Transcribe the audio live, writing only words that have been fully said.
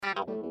Hey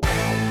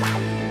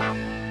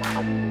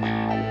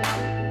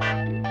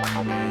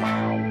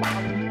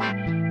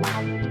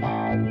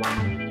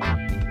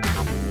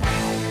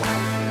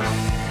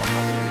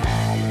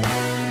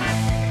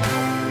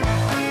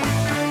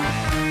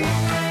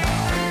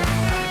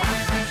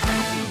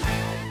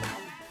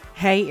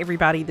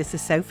everybody, this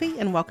is Sophie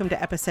and welcome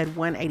to episode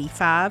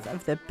 185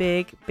 of the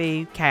Big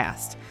Boo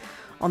Cast.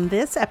 On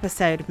this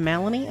episode,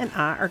 Melanie and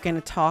I are going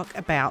to talk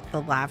about the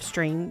live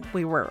stream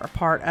we were a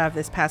part of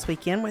this past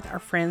weekend with our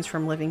friends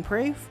from Living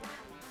Proof.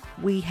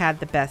 We had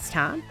the best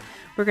time.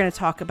 We're going to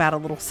talk about a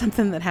little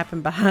something that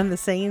happened behind the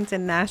scenes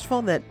in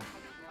Nashville that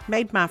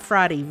made my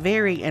Friday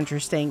very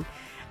interesting.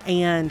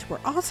 And we're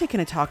also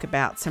going to talk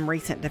about some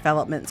recent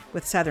developments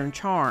with Southern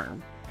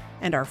Charm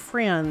and our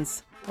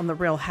friends on the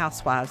Real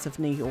Housewives of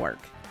New York.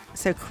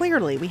 So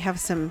clearly we have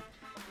some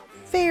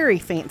very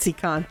fancy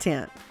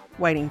content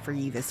waiting for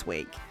you this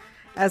week.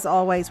 As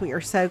always, we are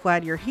so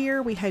glad you're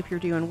here. We hope you're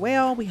doing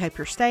well. We hope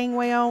you're staying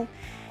well.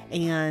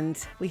 And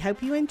we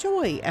hope you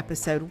enjoy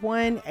episode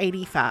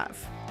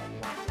 185.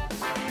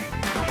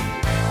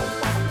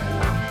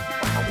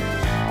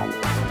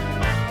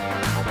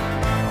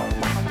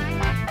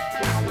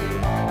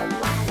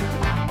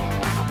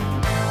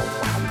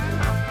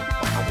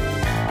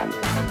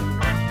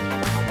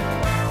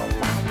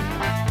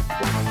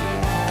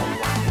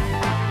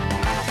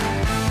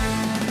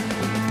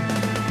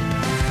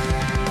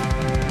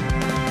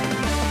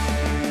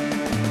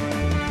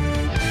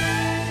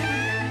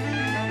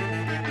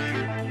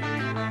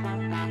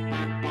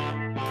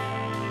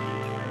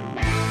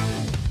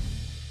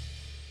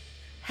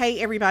 Hey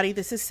everybody,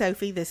 this is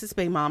Sophie. This is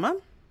Big Mama.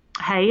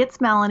 Hey,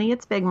 it's Melanie.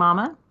 It's Big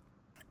Mama.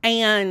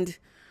 And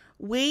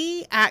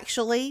we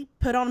actually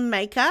put on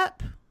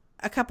makeup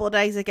a couple of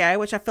days ago,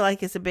 which I feel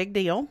like is a big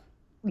deal.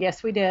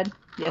 Yes, we did.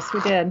 Yes,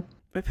 we did.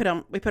 We put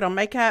on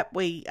makeup.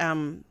 We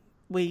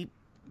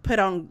put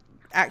on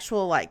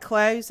actual like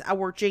clothes. I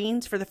wore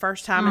jeans for the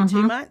first time in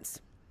 2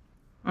 months.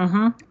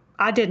 Mm-hmm.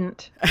 I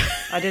didn't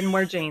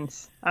wear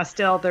jeans.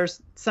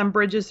 There's some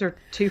bridges are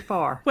too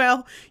far.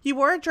 Well, you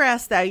wore a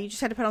dress though. You just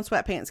had to put on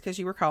sweatpants because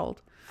you were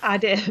cold. I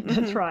did.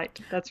 That's right.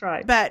 That's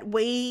right. But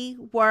we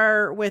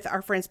were with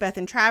our friends Beth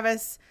and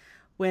Travis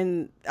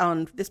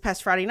on this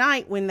past Friday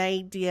night when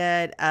they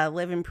did a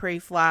Living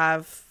Proof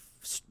live.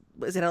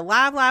 Was it a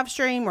live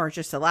stream or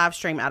just a live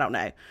stream? I don't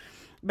know.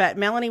 But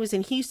Melanie was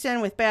in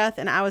Houston with Beth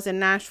and I was in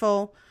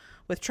Nashville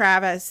with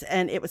Travis,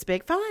 and it was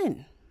big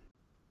fun.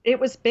 It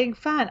was big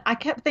fun. I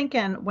kept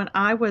thinking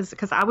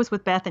because I was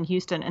with Beth in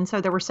Houston, and so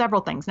there were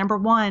several things. Number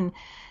one,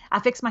 I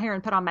fixed my hair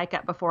and put on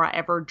makeup before I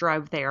ever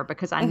drove there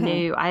because I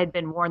knew I had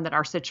been warned that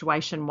our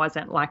situation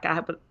wasn't like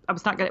it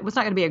was not going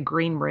to be a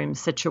green room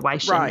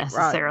situation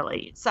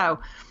necessarily. Right. So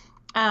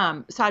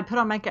I'd put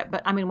on makeup,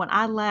 but I mean, when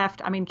I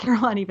left,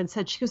 Caroline even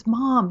said, she goes,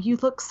 "Mom, you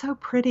look so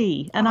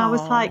pretty," and I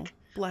was like,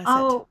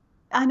 "Oh,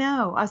 I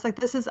know." I was like,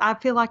 I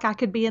feel like I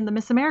could be in the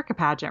Miss America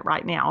pageant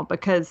right now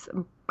because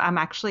I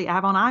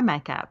have on eye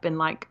makeup and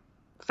like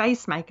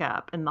face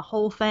makeup and the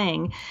whole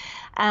thing.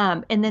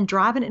 And then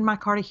driving in my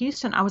car to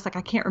Houston, I was like,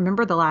 I can't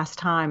remember the last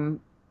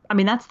time.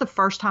 That's the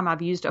first time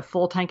I've used a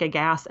full tank of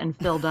gas and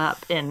filled up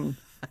in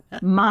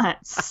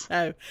months.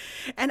 And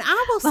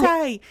I will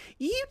say,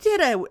 you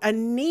did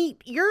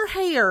your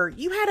hair,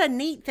 you had a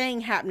neat thing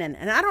happening,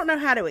 and I don't know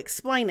how to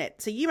explain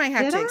it. So you may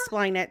have to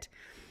explain it,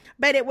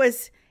 but it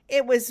was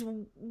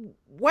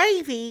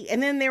wavy,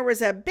 and then there was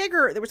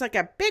like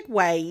a big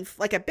wave,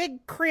 like a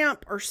big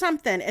crimp or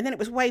something, and then it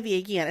was wavy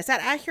again. Is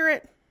that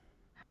accurate?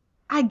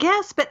 I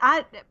guess, but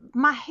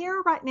my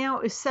hair right now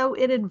is so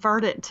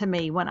inadvertent to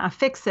me when I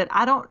fix it.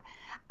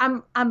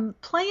 I'm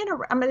playing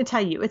around. I'm going to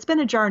tell you, it's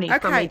been a journey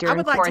for me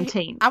during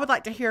quarantine. I would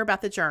like to hear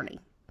about the journey.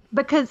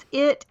 Because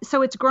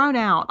it's grown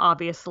out,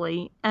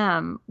 obviously,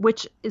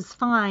 which is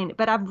fine.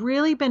 But I've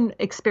really been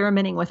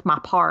experimenting with my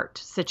part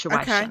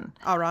situation. Okay.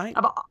 All right.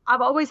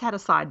 I've always had a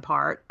side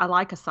part. I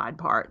like a side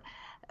part.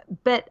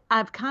 But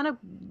I've kind of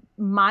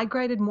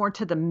migrated more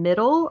to the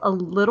middle a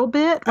little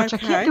bit, which I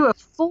can't do a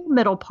full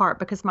middle part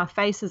because my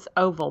face is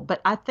oval.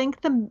 But I think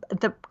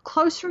the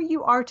closer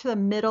you are to the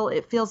middle,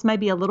 it feels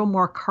maybe a little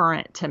more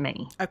current to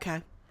me.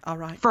 Okay. All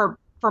right. For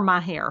my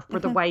hair, for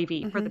the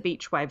wavy, for the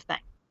beach wave thing.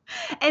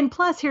 And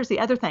plus, here's the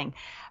other thing.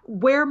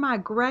 Where my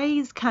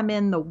grays come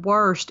in the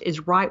worst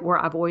is right where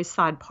I've always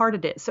side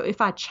parted it. So if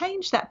I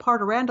change that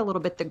part around a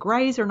little bit, the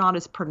grays are not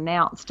as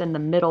pronounced in the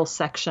middle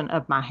section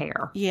of my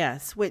hair.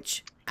 Yes,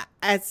 which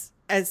as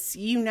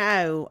you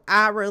know,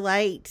 I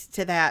relate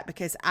to that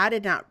because I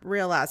did not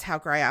realize how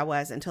gray I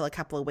was until a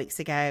couple of weeks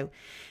ago.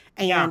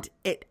 And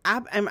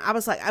I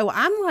was like, oh,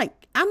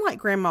 I'm like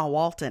Grandma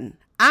Walton.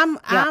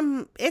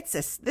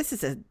 This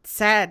is a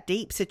sad,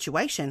 deep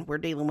situation we're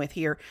dealing with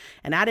here,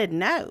 and I didn't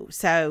know.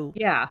 So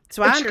I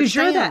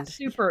understand.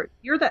 Because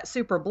you're that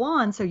super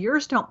blonde, so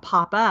yours don't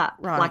pop up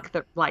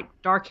like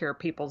dark hair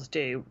people's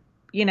do.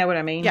 You know what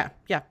I mean?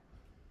 Yeah.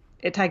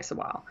 It takes a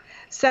while.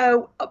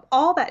 So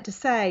all that to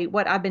say,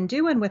 what I've been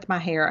doing with my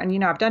hair,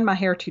 and I've done my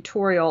hair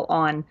tutorial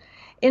on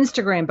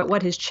Instagram. But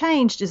what has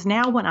changed is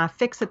now when I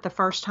fix it the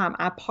first time,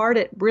 I part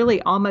it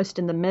really almost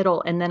in the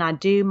middle, and then I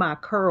do my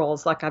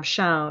curls like I've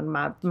shown,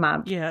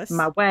 Yes.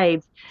 my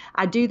waves.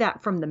 I do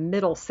that from the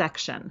middle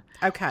section.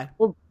 Okay.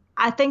 Well,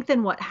 I think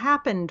then what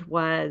happened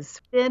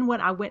was then when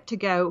I went to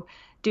go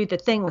do the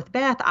thing with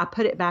Beth, I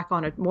put it back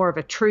on a more of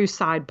a true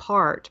side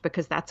part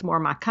because that's more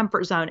my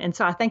comfort zone. And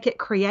so I think it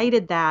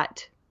created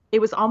that. It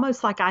was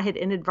almost like I had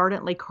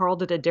inadvertently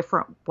curled it a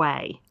different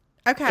way.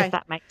 Okay. If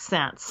that makes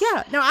sense.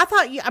 Yeah. No, I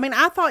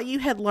thought you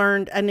had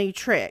learned a new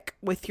trick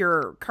with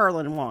your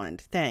curling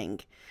wand thing.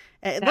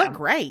 It looked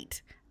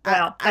great.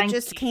 Well, I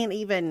just can't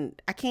even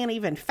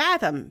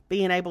fathom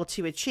being able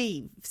to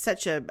achieve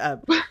such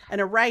an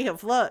array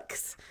of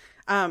looks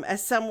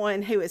as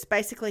someone who has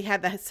basically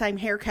had the same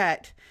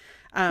haircut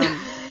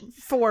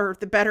for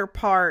the better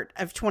part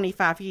of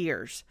 25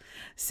 years.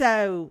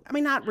 So, I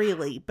mean, not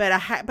really,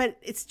 but but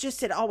it's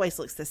just, it always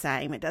looks the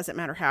same. It doesn't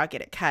matter how I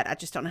get it cut. I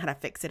just don't know how to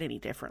fix it any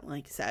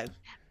differently. So,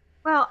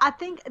 well, I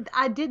think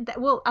I did that.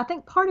 Well, I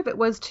think part of it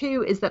was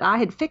too, is that I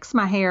had fixed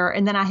my hair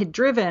and then I had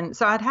driven.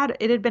 So it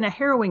had been a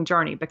harrowing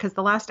journey because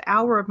the last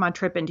hour of my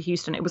trip into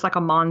Houston, it was like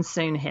a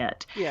monsoon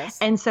hit. yes.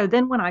 And so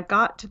then when I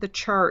got to the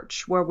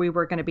church where we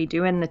were going to be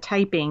doing the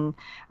taping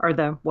or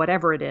the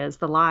whatever it is,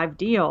 the live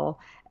deal,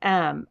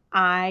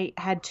 I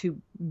had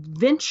to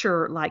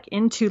venture like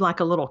into like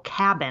a little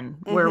cabin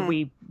where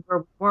we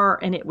were,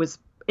 and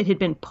it had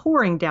been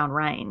pouring down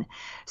rain.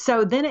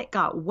 So then it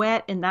got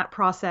wet in that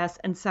process.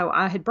 And so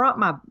I had brought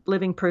my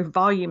Living Proof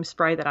volume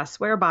spray that I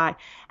swear by,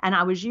 and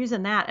I was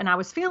using that, and I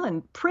was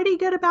feeling pretty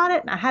good about it.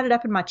 And I had it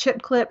up in my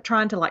chip clip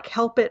trying to like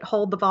help it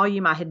hold the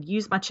volume. I had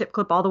used my chip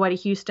clip all the way to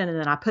Houston, and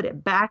then I put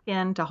it back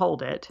in to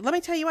hold it. Let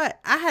me tell you what,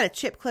 I had a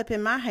chip clip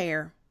in my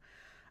hair.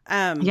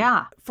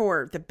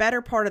 For the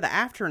better part of the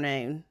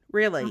afternoon,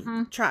 really.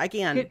 Try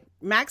again,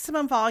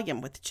 maximum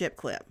volume with the chip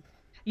clip.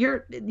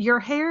 Your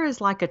hair is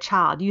like a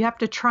child. You have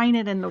to train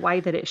it in the way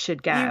that it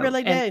should go. You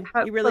really do. And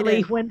You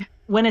really do.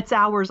 When it's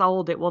hours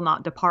old, it will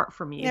not depart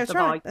from you. Yeah, that's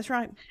right. That's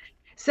right.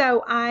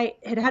 So I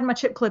had my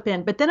chip clip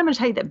in, but then I'm going to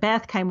tell you that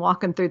Beth came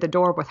walking through the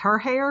door with her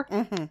hair.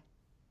 And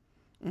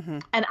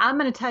I'm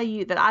going to tell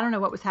you that I don't know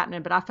what was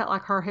happening, but I felt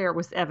like her hair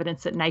was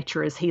evidence that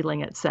nature is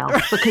healing itself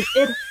because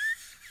it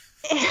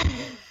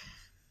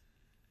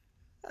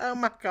oh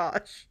my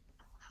gosh.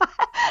 I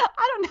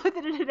don't know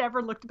that it had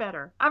ever looked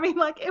better. I mean,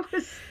 like it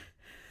was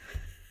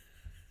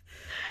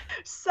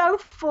so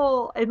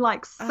full and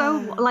like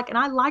like, and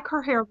I like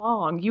her hair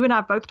long. You and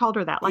I both told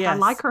her that. Like, yes. I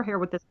like her hair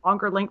with this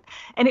longer length,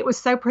 and it was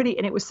so pretty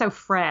and it was so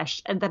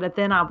fresh. And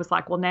then I was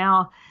like, well,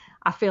 now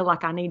I feel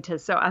like I need to.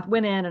 So I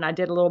went in and I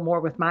did a little more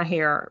with my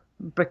hair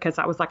because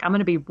I was like, I'm going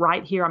to be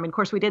right here. I mean, of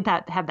course, we did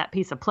have that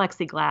piece of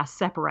plexiglass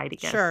separating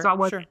us. Sure, so I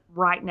wasn't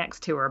right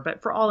next to her,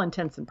 but for all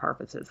intents and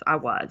purposes, I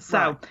was.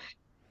 So,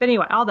 But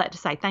anyway, all that to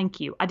say, thank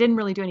you. I didn't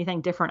really do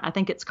anything different. I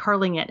think it's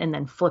curling it and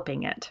then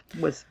flipping it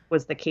was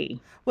the key.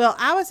 Well,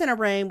 I was in a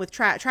room with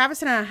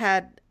Travis and I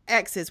had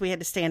exes. We had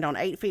to stand on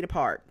 8 feet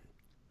apart.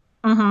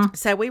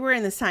 So we were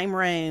in the same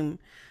room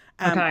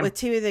with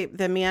two of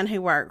the men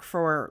who work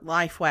for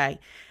Lifeway.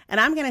 And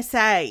I'm going to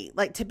say,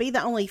 like, to be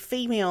the only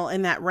female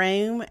in that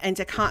room and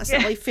to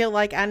constantly feel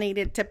like I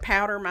needed to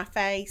powder my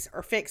face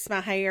or fix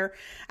my hair,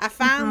 I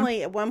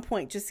finally at one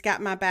point just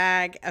got my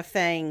bag of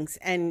things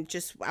and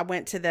I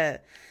went to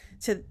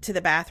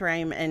the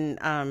bathroom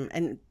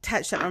and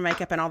touched up my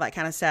makeup and all that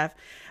kind of stuff.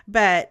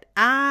 But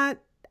I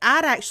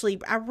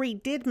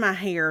redid my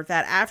hair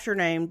that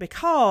afternoon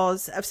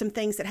because of some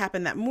things that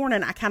happened that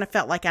morning. I kind of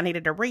felt like I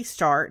needed a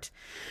restart,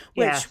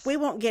 which we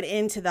won't get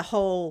into the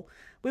whole.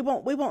 We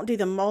won't do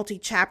the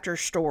multi-chapter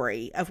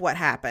story of what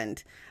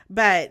happened,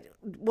 but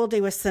we'll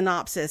do a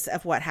synopsis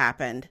of what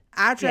happened.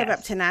 I drove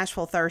up to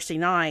Nashville Thursday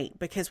night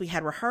because we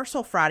had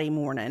rehearsal Friday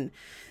morning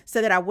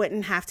so that I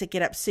wouldn't have to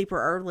get up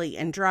super early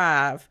and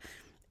drive.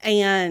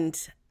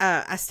 And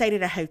I stayed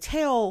at a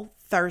hotel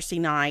Thursday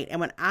night.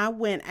 And when I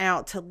went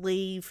out to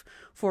leave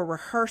for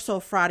rehearsal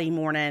Friday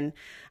morning,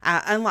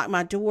 I unlocked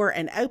my door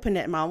and opened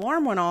it and my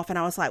alarm went off. And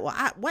I was like, well,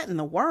 what in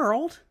the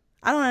world?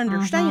 I don't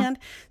understand.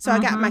 So I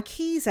got my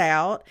keys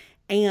out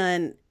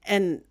and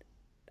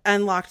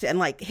unlocked it and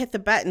like hit the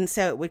button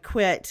so it would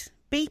quit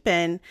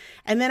beeping.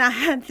 And then I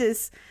had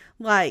this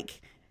like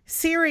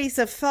series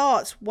of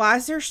thoughts. Why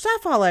is there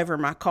stuff all over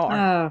my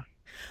car?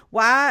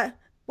 Why?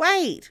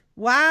 Wait,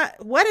 why?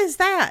 What is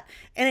that?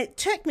 And it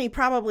took me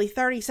probably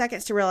 30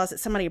 seconds to realize that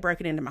somebody had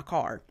broken into my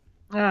car.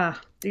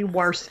 The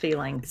worst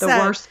feeling.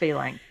 Worst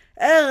feeling.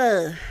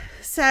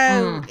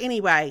 So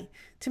anyway,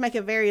 to make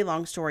a very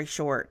long story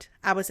short,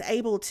 I was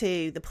able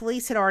to, the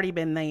police had already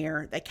been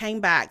there. They came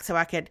back so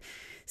I could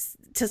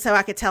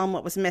tell them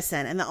what was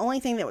missing. And the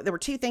only thing there were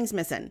two things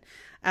missing,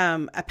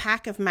 a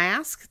pack of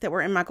masks that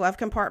were in my glove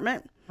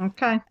compartment.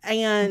 Okay.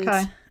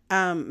 And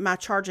my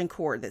charging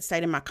cord that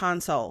stayed in my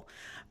console.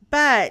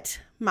 But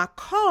my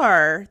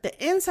car,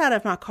 the inside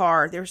of my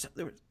car,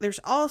 there's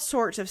all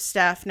sorts of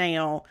stuff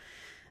now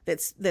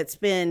that's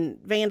been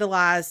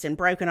vandalized and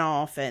broken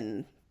off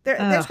and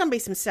There's going to be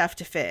some stuff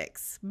to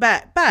fix.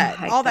 But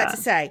all that to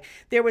say,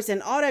 there was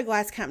an auto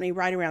glass company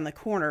right around the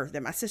corner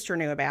that my sister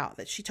knew about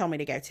that she told me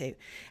to go to.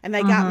 And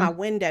they got my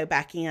window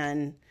back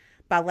in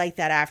by late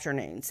that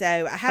afternoon. So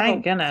I have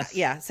Thank goodness.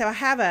 Yeah. So I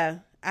have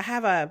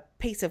a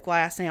piece of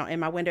glass now in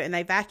my window, and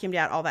they vacuumed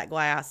out all that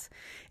glass.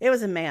 It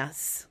was a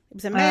mess. It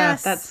was a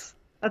mess.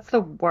 That's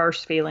the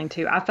worst feeling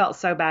too. I felt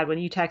so bad when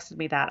you texted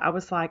me that. I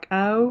was like,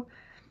 oh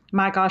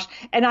my gosh.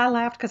 And I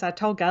laughed because I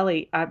told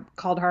Gully, I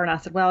called her and I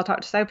said, well, I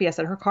talked to Sophie. I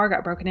said, her car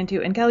got broken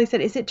into. And Gully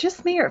said, is it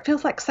just me, or it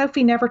feels like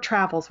Sophie never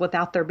travels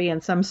without there being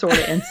some sort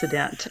of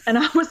incident? And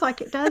I was like,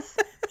 it does.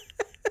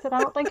 I said, I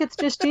don't think it's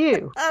just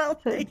you.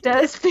 It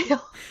does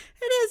feel.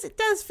 It is. It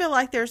does feel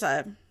like there's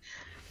a.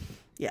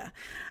 Yeah.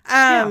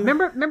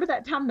 Remember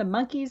that time the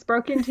monkeys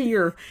broke into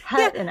your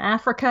hut in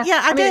Africa?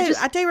 Yeah,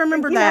 I do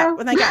remember that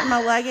when they got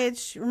my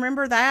luggage.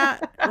 Remember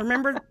that?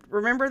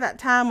 remember that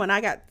time when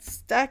I got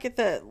stuck at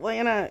the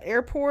Atlanta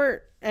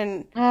airport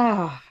and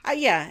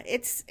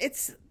it's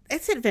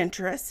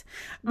adventurous.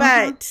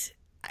 But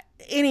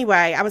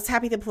anyway, I was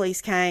happy the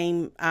police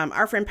came.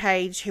 Our friend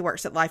Paige, who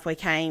works at Lifeway,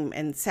 came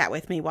and sat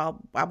with me while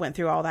I went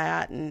through all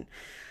that, and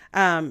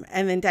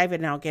then David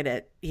and I'll get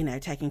it,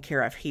 taken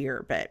care of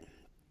here, but.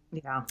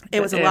 Yeah,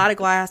 it was a lot of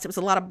glass. It was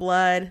a lot of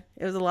blood.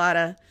 It was a lot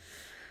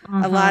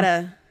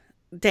of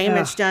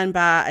damage done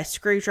by a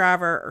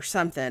screwdriver or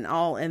something,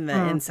 all in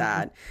the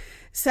inside.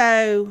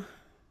 So,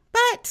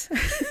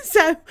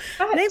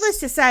 needless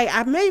to say,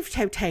 I moved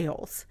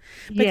hotels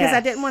because I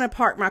didn't want to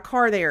park my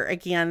car there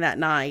again that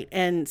night.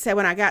 And so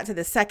when I got to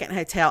the second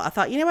hotel, I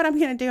thought, you know what I'm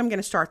going to do? I'm going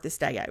to start this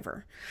day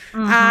over.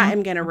 I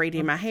am going to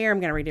redo my hair. I'm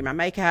going to redo my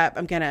makeup.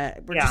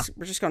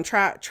 We're just going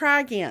to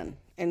try again.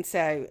 And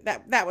so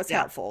that was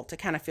helpful to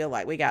kind of feel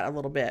like I got a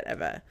little bit of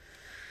a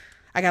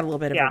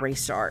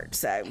restart.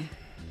 So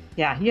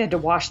yeah, you had to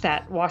wash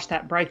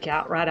that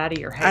breakout right out of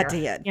your hair. I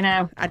did.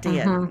 I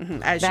did.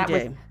 As you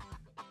do.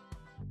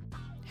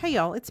 Hey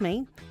y'all, it's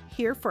me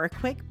here for a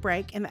quick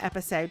break in the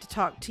episode to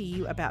talk to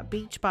you about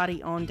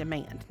Beachbody On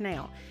Demand.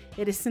 Now,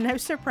 it is no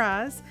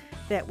surprise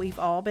that we've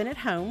all been at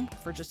home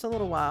for just a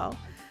little while,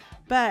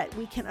 but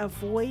we can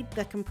avoid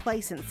the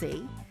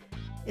complacency.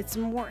 It's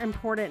more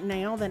important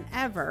now than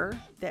ever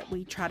that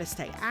we try to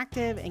stay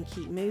active and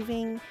keep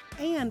moving,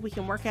 and we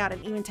can work out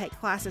and even take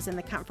classes in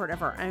the comfort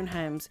of our own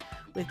homes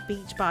with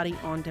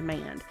Beachbody On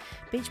Demand.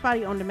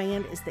 Beachbody On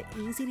Demand is the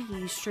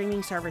easy-to-use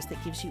streaming service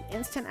that gives you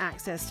instant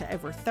access to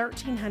over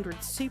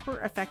 1,300 super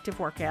effective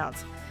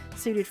workouts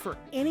suited for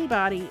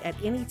anybody at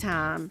any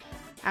time.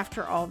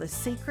 After all, the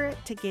secret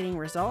to getting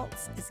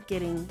results is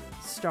getting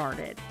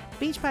started.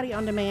 Beachbody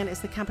On Demand is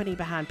the company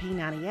behind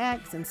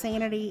P90X,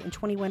 Insanity, and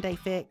 21 Day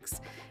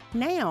Fix.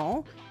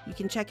 Now, you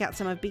can check out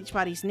some of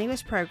Beachbody's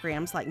newest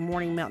programs like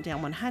Morning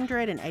Meltdown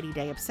 100 and 80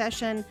 Day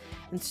Obsession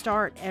and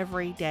start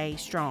every day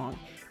strong.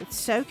 It's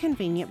so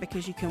convenient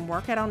because you can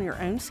work out on your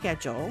own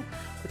schedule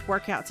with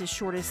workouts as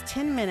short as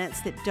 10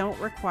 minutes that don't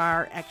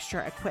require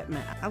extra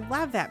equipment. I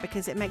love that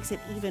because it makes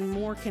it even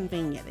more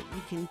convenient that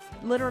you can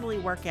literally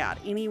work out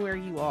anywhere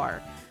you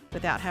are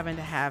without having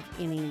to have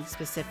any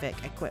specific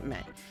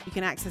equipment. You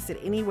can access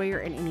it anywhere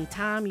and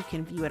anytime. You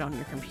can view it on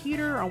your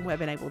computer, on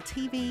web-enabled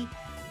TV,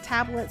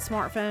 tablet,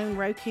 smartphone,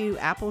 Roku,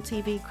 Apple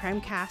TV,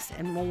 Chromecast,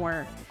 and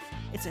more.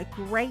 It's a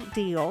great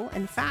deal.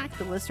 In fact,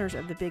 the listeners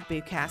of the Big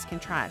Boo Cast can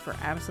try it for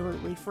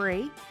absolutely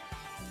free.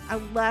 I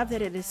love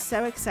that it is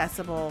so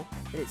accessible,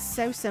 that it's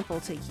so simple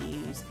to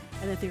use,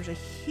 and that there's a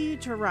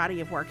huge variety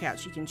of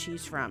workouts you can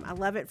choose from. I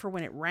love it for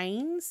when it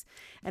rains,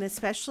 and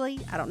especially,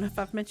 I don't know if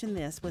I've mentioned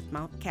this, with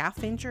my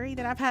calf injury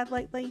that I've had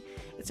lately,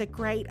 it's a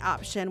great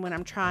option when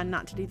I'm trying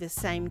not to do the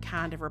same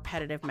kind of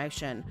repetitive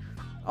motion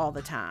all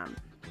the time.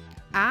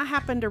 I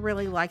happen to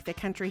really like the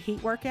Country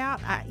Heat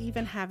workout. I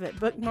even have it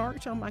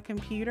bookmarked on my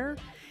computer.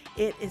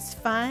 It is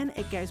fun.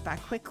 It goes by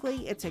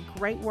quickly. It's a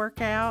great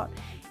workout,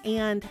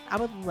 and I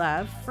would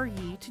love for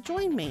you to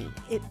join me.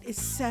 It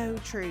is so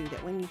true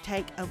that when you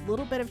take a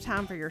little bit of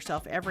time for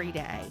yourself every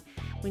day,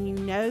 when you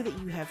know that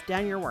you have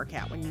done your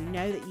workout, when you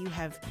know that you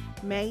have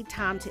made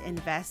time to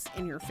invest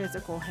in your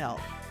physical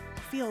health,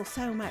 you feel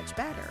so much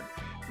better.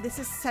 This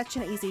is such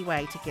an easy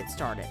way to get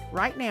started.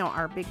 Right now,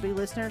 our Big Boo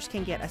listeners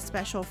can get a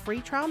special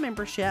free trial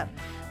membership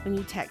when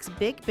you text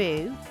Big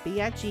Boo,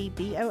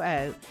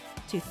 BIGBOO,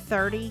 to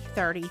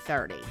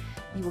 303030.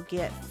 You will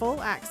get full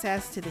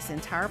access to this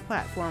entire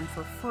platform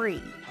for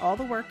free. All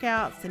the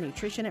workouts, the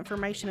nutrition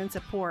information and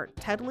support,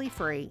 totally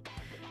free.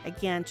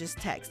 Again, just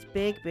text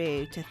Big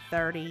Boo to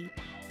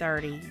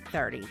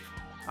 303030.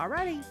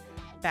 Alrighty,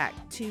 back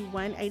to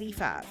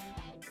 185.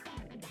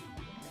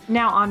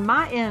 Now, on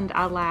my end,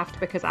 I laughed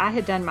because I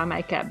had done my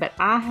makeup, but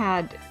I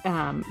had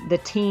the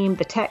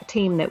tech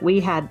team that we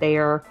had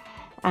there.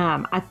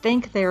 I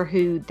think they're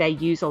who they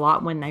use a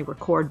lot when they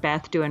record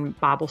Beth doing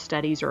Bible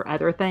studies or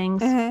other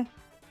things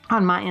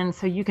on my end.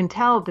 So you can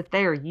tell that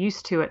they are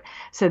used to it.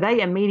 So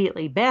they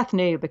immediately, Beth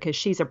knew because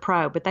she's a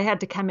pro, but they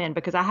had to come in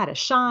because I had a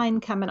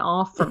shine coming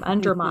off from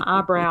under my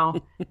eyebrow.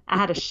 I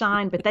had a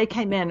shine, but they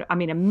came in,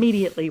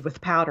 immediately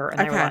with powder. And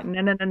they were like,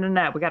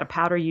 no, we got to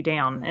powder you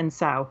down. And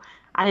so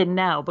I didn't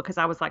know because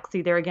I was like,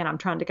 see, there again, I'm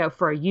trying to go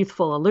for a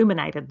youthful,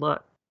 illuminated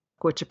look,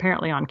 which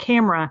apparently on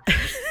camera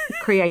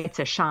creates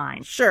a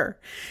shine. Sure.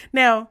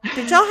 Now,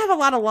 did y'all have a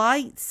lot of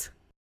lights?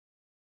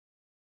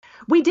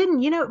 We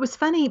didn't, it was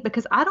funny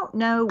because I don't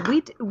know,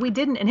 we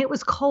didn't, and it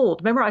was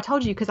cold. Remember I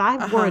told you because I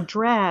wore a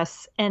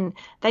dress and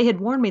they had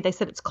warned me. They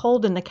said it's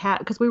cold in the cabin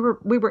because we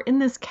were in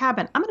this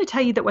cabin. I'm going to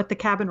tell you that what the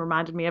cabin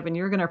reminded me of, and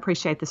you're going to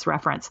appreciate this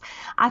reference.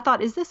 I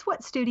thought, is this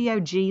what Studio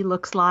G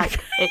looks like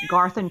at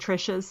Garth and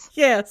Trisha's?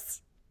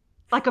 Yes.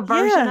 Like a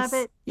version of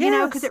it,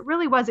 because it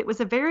really was. It was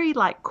a very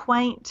like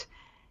quaint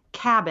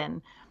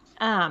cabin,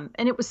 and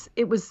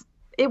it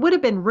would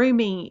have been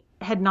roomy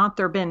had not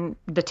there been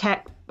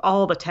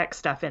all the tech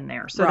stuff in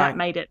there. So that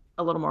made it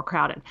a little more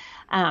crowded.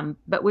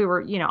 But we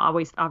were,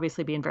 always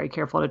obviously being very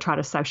careful to try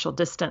to social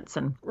distance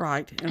and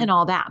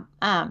all that.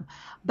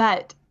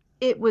 But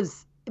it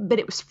was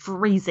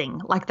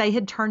freezing. Like they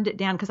had turned it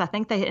down because I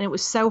think and it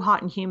was so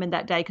hot and humid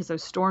that day because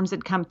those storms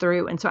had come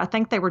through. And so I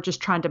think they were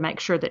just trying to make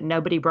sure that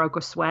nobody broke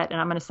a sweat. And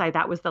I'm going to say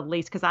that was the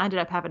least because I ended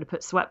up having to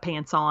put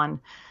sweatpants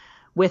on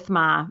with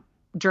my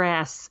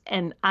dress,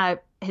 and I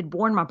had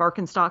worn my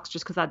Birkenstocks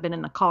just because I'd been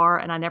in the car,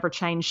 and I never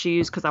changed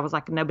shoes because I was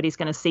like, nobody's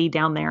going to see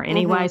down there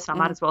anyway, so I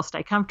might as well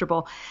stay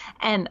comfortable.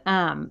 And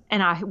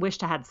I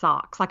wished I had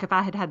socks. Like if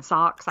I had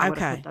socks, I would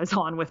have put those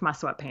on with my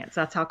sweatpants.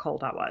 That's how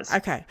cold I was.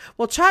 Okay.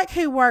 Well, Chuck,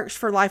 who works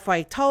for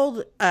Lifeway,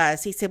 told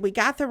us, he said, we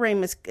got the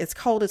room as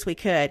cold as we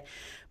could,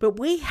 but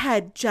we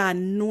had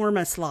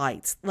ginormous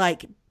lights,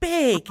 like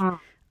big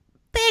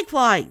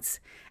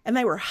lights, and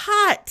they were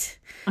hot.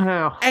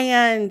 Oh.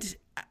 And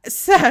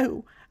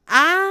so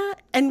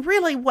and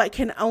really what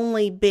can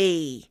only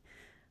be,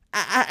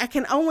 I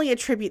can only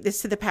attribute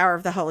this to the power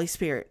of the Holy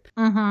Spirit.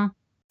 Mm-hmm.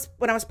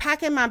 When I was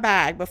packing my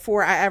bag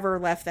before I ever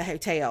left the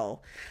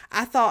hotel,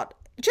 I thought,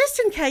 just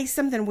in case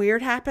something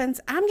weird happens,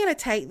 I'm going to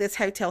take this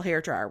hotel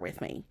hairdryer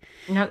with me.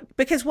 No,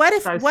 because what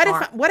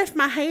if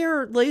my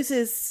hair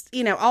loses,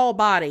 all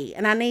body,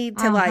 and I need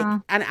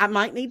to I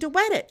might need to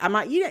wet it. I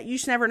might, you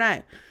just never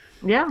know.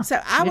 Yeah.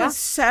 So I was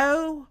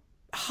so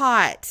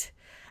hot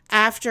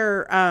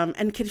after,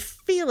 and could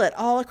feel it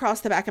all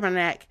across the back of my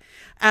neck.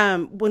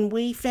 When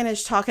we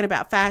finished talking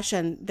about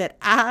fashion, that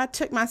I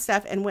took my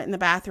stuff and went in the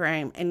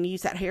bathroom and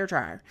used that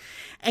hairdryer.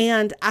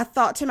 And I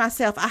thought to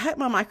myself, I hope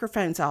my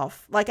microphone's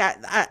off. Like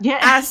I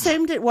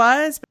assumed it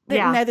was, but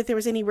didn't know that there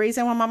was any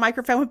reason why my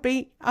microphone would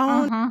be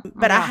on.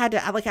 But I had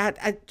to, I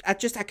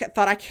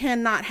thought I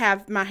cannot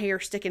have my hair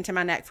sticking to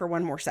my neck for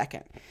one more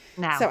second.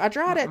 No. So I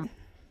dried it.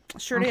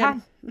 Sure did.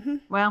 Mm-hmm.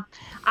 Well,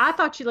 I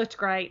thought you looked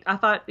great. I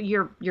thought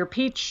your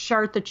peach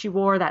shirt that you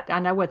wore, that I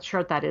know what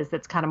shirt that is.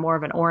 That's kind of more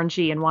of an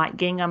orangey and white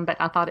gingham, but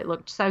I thought it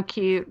looked so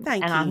cute.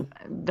 Thank you.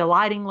 The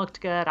lighting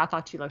looked good. I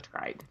thought you looked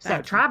great.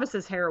 So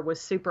Travis's hair was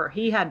super.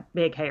 He had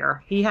big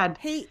hair.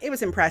 It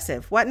was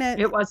impressive, wasn't it?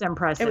 It was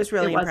impressive. It was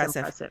really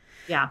impressive.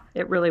 Yeah,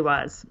 it really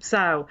was.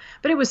 So,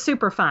 but it was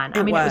super fun.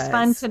 It was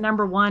fun to,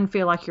 number one,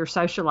 feel like you're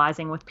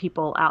socializing with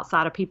people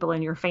outside of people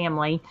in your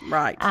family.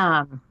 Right.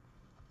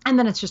 And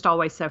then it's just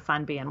always so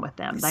fun being with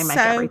them. They make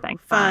everything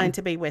fun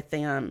to be with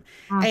them.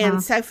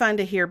 And so fun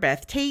to hear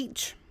Beth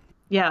teach.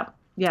 Yeah.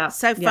 Yeah.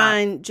 So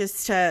fun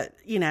just to,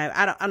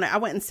 I don't know. I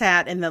went and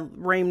sat in the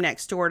room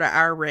next door to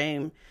our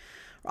room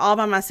all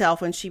by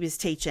myself when she was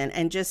teaching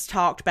and just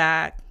talked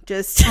back.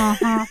 Just,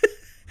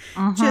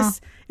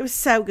 just, it was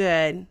so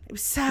good. It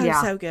was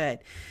so good.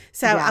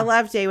 So I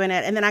love doing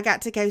it. And then I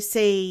got to go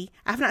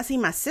I've not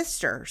seen my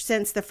sister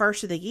since the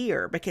first of the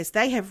year because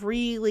they have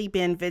really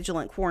been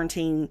vigilant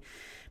quarantine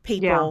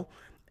people.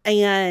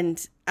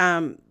 And,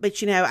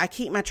 but I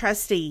keep my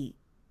trusty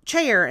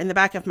chair in the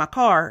back of my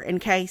car in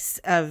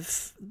case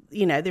of,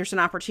 there's an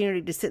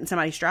opportunity to sit in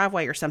somebody's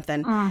driveway or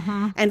something.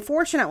 And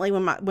fortunately,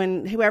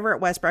 when whoever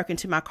it was broke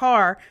into my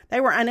car, they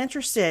were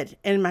uninterested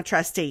in my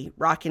trusty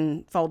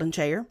rocking folding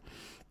chair.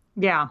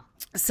 Yeah.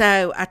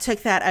 So I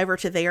took that over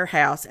to their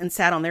house and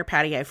sat on their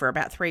patio for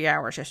about 3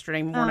 hours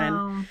yesterday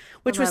morning,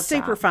 which was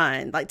super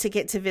fun, like to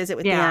get to visit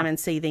with them and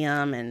see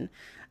them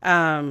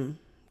and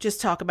just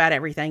talk about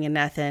everything and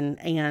nothing.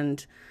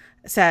 And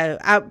so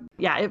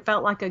it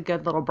felt like a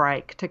good little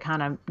break to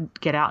kind of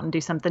get out and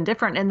do something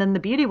different. And then the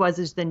beauty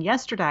is then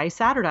yesterday,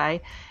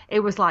 Saturday,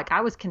 it was like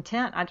I was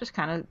content. I just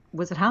kind of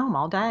was at home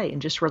all day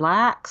and just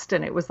relaxed.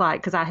 And it was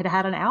like, because I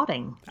had an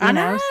outing, you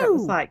know? So it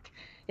was like,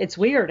 it's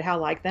weird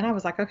how then I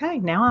was like, okay,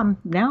 now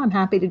I'm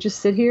happy to just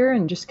sit here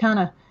and just kind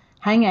of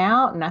hang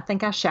out. And I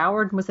think I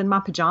showered and was in my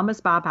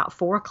pajamas by about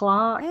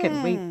 4:00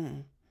 and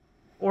we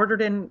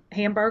ordered in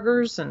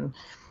hamburgers and,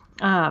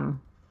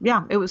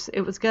 it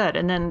was good.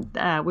 And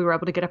then, we were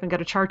able to get up and go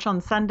to church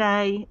on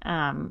Sunday.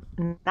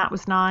 And that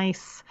was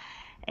nice.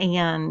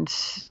 And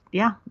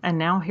and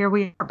now here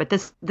we are, but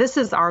this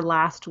is our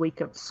last week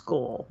of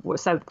school.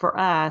 So for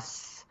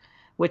us,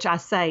 which I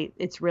say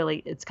it's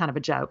kind of a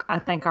joke. I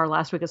think our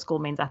last week of school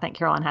means I think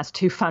Caroline has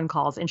 2 phone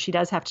calls and she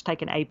does have to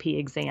take an AP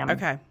exam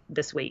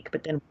this week,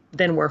 but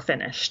then we're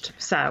finished.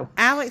 So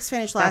Alex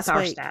finished last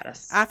week. That's our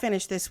status. I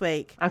finished this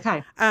week.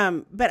 Okay.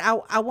 But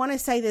I want to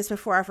say this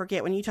before I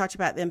forget, when you talked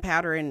about them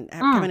powder and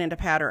coming into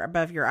powder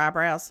above your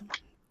eyebrows.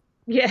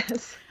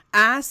 Yes.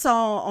 I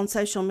saw on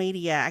social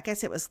media, I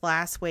guess it was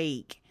last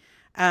week,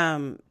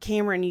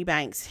 Cameron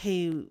Eubanks,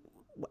 who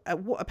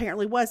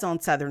apparently was on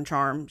Southern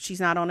Charm. She's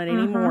not on it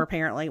anymore,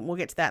 apparently. We'll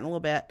get to that in a little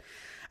bit.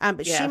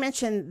 But she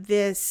mentioned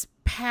this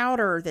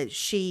powder that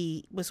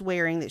she was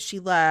wearing that she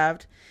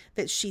loved,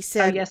 that she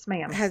said yes,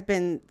 ma'am. has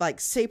been like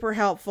super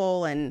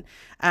helpful, and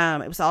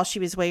it was all she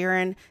was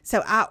wearing.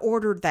 So I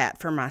ordered that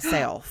for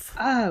myself.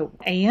 Oh,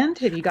 and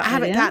have you gotten it? I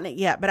haven't gotten it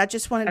yet, but I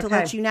just wanted to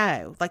let you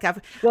know. Like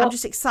I'm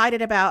just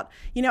excited about,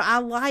 I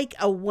like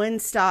a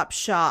one-stop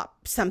shop,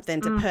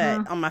 something to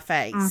put on my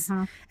face.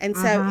 And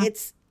so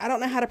it's, I don't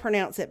know how to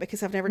pronounce it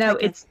because I've never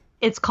taken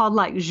it's called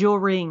like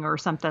Jouring or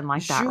something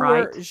like that,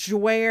 right?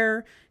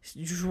 Jouer,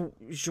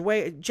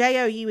 Jouer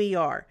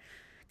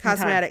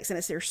Cosmetics, and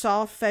it's their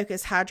soft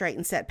focus hydrate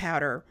and set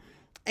powder.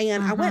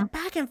 And I went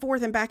back and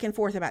forth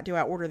about, do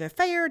I order the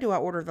fair? Do I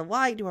order the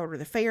light? Do I order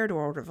the fair? Do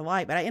I order the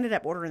light? But I ended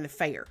up ordering the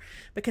fair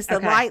because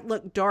the light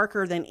looked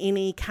darker than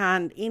any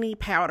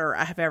powder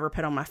I have ever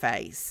put on my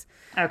face.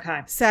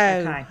 Okay.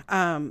 So,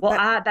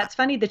 that's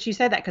funny that you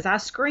said that because I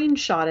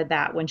screenshotted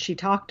that when she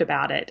talked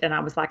about it, and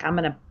I was like, I'm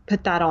going to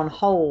put that on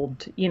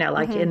hold,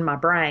 in my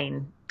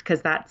brain,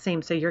 because that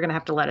seems, so you're going to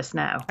have to let us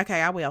know.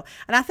 Okay, I will.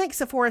 And I think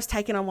Sephora's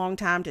taken a long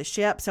time to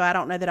ship, so I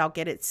don't know that I'll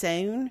get it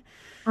soon.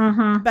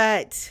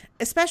 But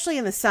especially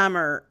in the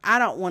summer, I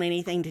don't want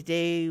anything to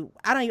do.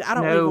 I don't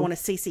even want a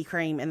CC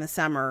cream in the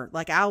summer.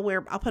 Like I'll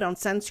put on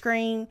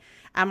sunscreen.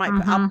 I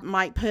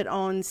might put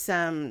on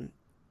some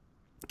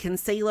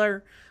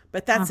concealer.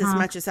 But that's as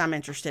much as I'm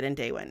interested in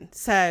doing.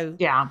 So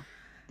yeah.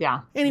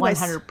 Anyways,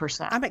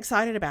 100%. I'm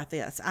excited about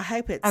this. I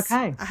hope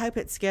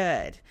it's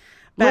good.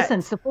 But,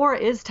 listen, Sephora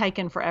is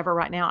taking forever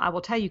right now. I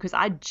will tell you because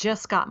I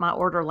just got my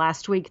order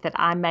last week that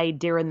I made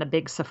during the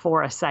big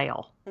Sephora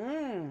sale,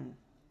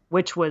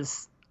 which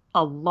was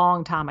a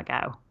long time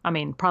ago. I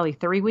mean, probably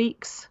 3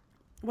 weeks.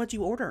 What'd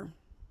you order?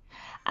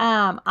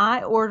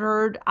 I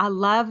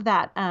love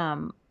that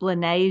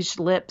Laneige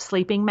lip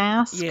sleeping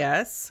mask.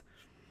 Yes.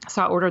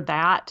 So I ordered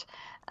that.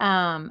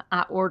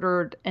 I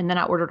ordered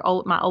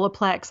my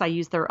Olaplex. I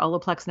used their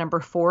Olaplex No.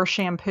 4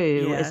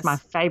 shampoo. Yes. Is my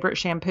favorite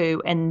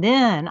shampoo. And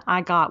then I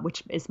got,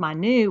 which is my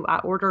new,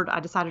 I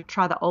decided to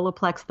try the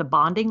Olaplex, the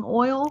bonding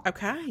oil.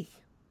 Okay.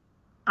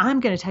 I'm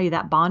going to tell you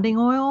that bonding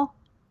oil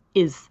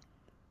is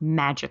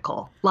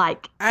magical.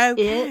 Like, I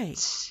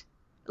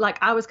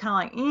was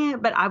kind of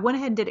like, but I went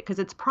ahead and did it because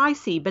it's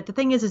pricey. But the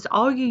thing is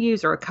all you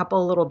use are a couple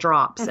of little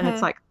drops, and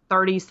it's like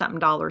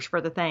 $30-something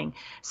for the thing.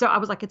 So I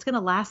was like, it's going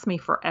to last me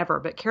forever.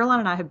 But Caroline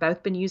and I have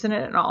both been using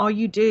it, and all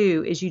you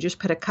do is you just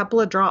put a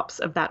couple of drops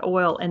of that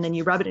oil, and then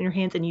you rub it in your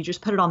hands, and you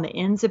just put it on the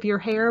ends of your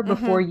hair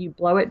before you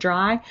blow it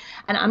dry.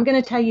 And I'm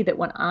going to tell you that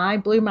when I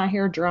blew my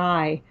hair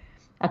dry,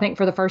 I think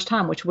for the first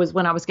time, which was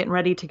when I was getting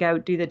ready to go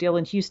do the deal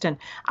in Houston,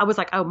 I was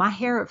like, oh, my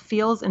hair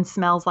feels and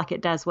smells like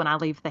it does when I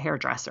leave the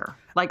hairdresser.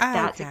 Like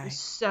that. It was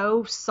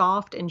so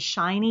soft and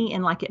shiny,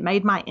 and like it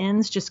made my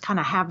ends just kind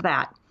of have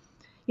that.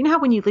 You know how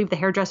when you leave the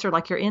hairdresser,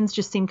 like your ends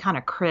just seem kind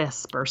of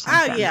crisp or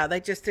something? Oh, yeah.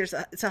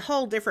 It's a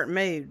whole different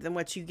mood than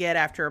what you get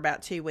after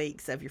about 2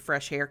 weeks of your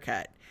fresh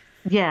haircut.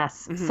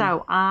 Yes.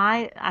 So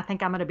I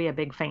think I'm going to be a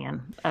big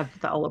fan of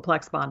the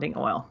Olaplex bonding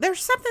oil. There's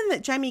something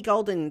that Jamie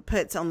Golden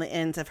puts on the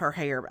ends of her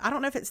hair. I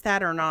don't know if it's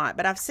that or not,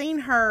 but I've seen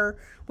her,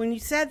 when you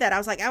said that, I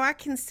was like, oh, I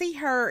can see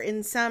her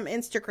in some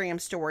Instagram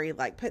story,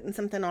 like putting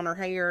something on her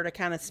hair to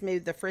kind of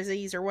smooth the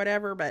frizzies or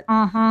whatever, but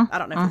I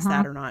don't know if it's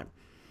that or not.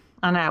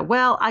 I know.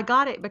 Well, I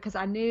got it because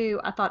I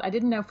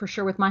didn't know for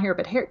sure with my hair,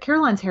 but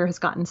Caroline's hair has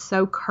gotten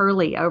so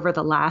curly over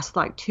the last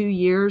 2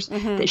 years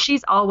that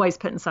she's always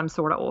putting some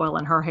sort of oil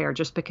in her hair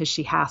just because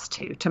she has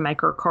to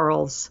make her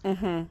curls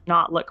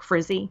not look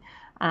frizzy.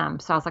 So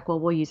I was like, well,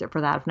 we'll use it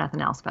for that if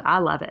nothing else, but I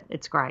love it.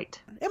 It's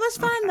great. It was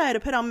fun though to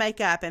put on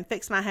makeup and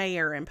fix my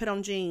hair and put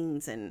on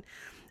jeans, and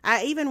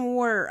I even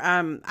wore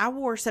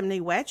some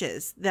new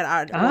wedges that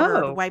I'd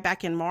ordered way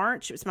back in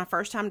March. It was my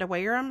first time to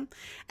wear them.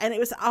 And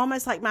it was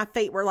almost like my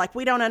feet were like,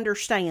 we don't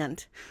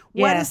understand.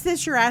 What is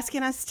this you're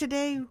asking us to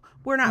do?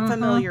 We're not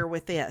familiar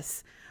with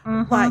this.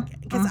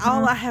 Because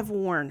all I have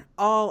worn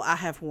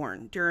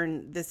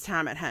during this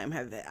time at home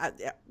have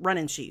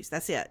running shoes.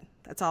 That's it.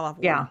 That's all I've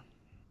worn.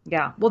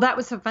 Yeah. Well, that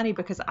was so funny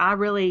because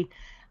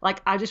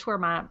I just wear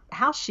my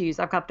house shoes.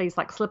 I've got these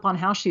slip-on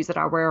house shoes that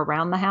I wear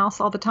around the house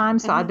all the time.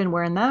 So I've been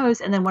wearing those.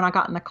 And then when I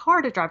got in the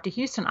car to drive to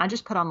Houston, I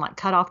just put on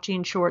cut-off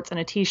jean shorts and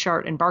a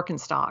t-shirt and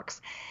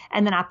Birkenstocks.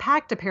 And then I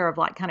packed a pair of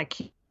kind of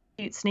cute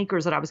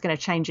sneakers that I was going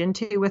to change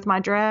into with my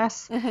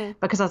dress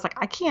because I was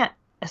like, I can't.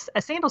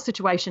 A sandal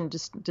situation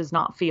just does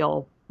not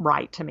feel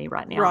right to me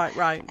right now.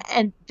 Right.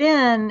 And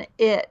then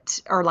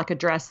or like a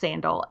dress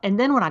sandal. And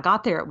then when I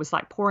got there, it was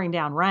pouring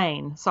down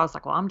rain. So I was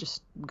like, well, I'm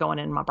just going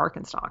in my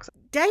Birkenstocks.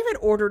 David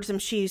ordered some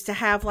shoes to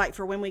have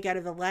for when we go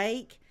to the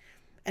lake.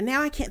 And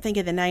now I can't think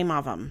of the name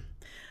of them.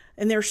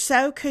 And they're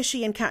so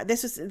cushy and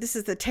this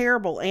is the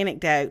terrible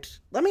anecdote.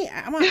 I'm going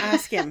to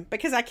ask him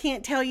because I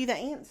can't tell you the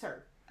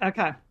answer.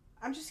 Okay.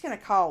 I'm just going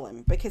to call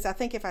him because I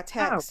think if I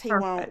text, he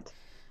won't.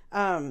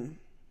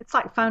 It's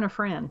like phone a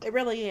friend. It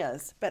really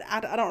is. But I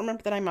don't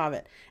remember the name of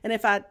it. And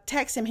if I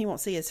text him, he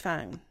won't see his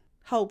phone.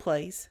 Hold,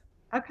 please.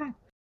 Okay.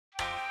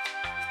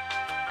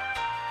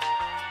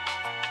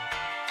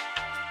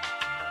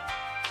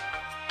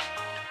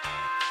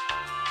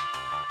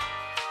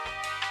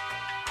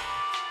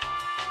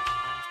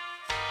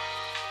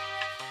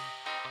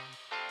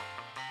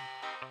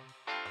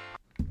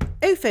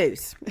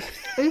 OOFOS.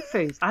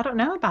 OOFOS. I don't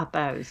know about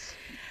those.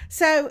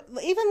 So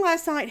even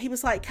last night, he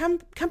was like, come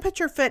put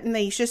your foot in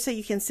these just so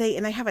you can see.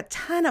 And they have a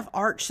ton of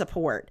arch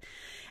support.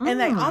 And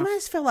they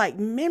almost feel like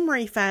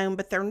memory foam,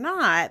 but they're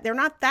not. They're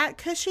not that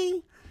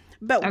cushy.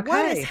 But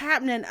what is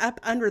happening up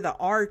under the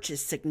arch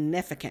is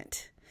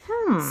significant.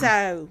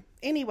 So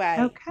anyway.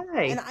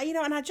 Okay. And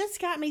I just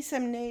got me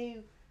some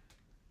new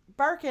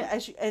Birkin,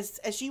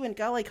 as you and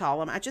Gully call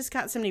them. I just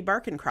got some new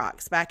Birkin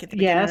Crocs back at the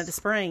beginning of the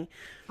spring.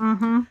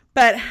 Mm-hmm.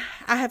 But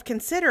I have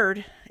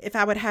considered if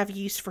I would have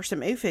use for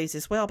some OOFOS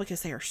as well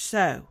because they are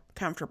so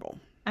comfortable.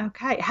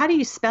 Okay. How do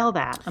you spell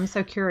that? I'm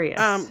so curious.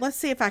 Let's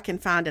see if I can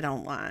find it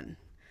online.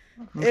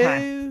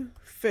 Okay.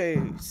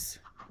 OOFOS.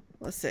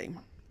 Let's see.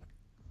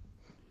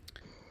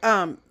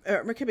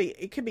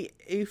 It could be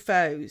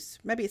OOFOS.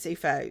 Maybe it's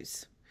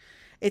OOFOS.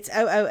 It's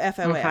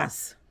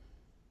OOFOS.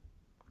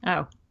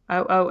 Okay.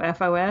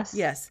 OOFOS?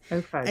 Yes.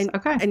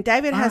 OOFOS. And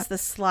David has the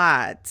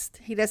slides.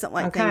 He doesn't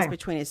like things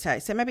between his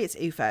toes. So maybe it's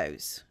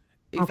OOFOS.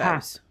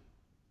 OOFOS. Okay.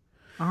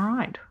 All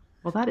right.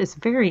 Well, that is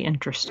very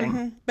interesting.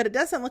 Mm-hmm. But it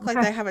doesn't look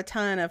like they have a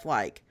ton of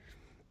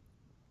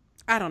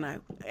I don't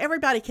know.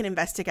 Everybody can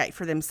investigate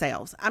for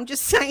themselves. I'm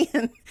just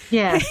saying.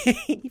 Yes.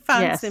 He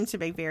finds them to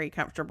be very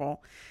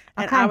comfortable.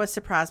 And I was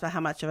surprised by how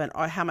much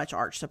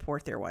arch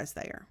support there was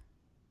there.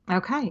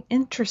 Okay.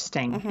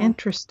 Interesting.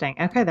 Interesting.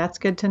 Okay. That's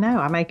good to know.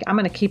 I'm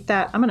going to keep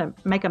that. I'm going to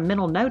make a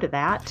mental note of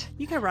that.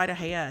 You go right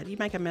ahead. You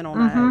make a mental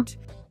note.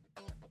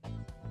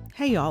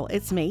 Hey, y'all.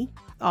 It's me,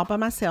 all by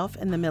myself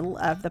in the middle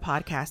of the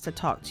podcast to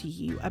talk to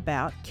you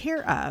about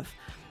Care Of.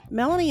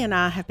 Melanie and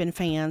I have been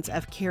fans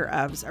of Care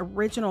Of's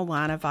original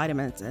line of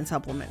vitamins and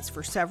supplements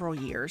for several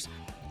years.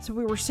 So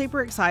we were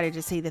super excited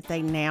to see that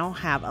they now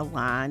have a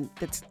line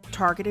that's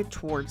targeted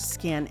towards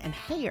skin and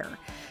hair.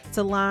 It's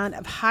a line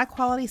of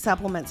high-quality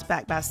supplements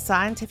backed by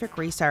scientific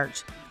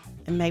research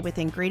and made with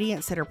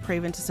ingredients that are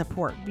proven to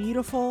support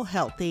beautiful,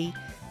 healthy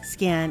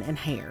skin and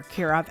hair.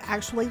 Care of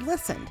actually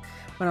listened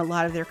when a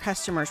lot of their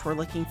customers were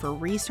looking for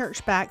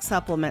research-backed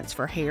supplements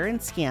for hair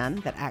and skin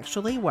that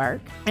actually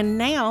work. And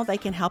now they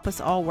can help us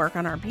all work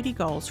on our beauty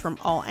goals from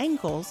all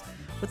angles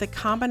with a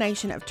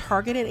combination of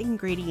targeted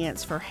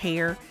ingredients for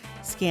hair,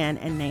 skin,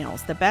 and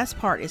nails. The best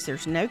part is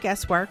there's no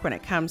guesswork when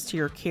it comes to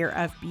your Care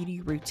of beauty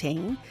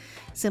routine.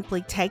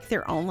 Simply take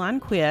their online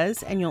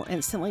quiz and you'll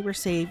instantly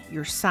receive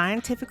your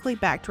scientifically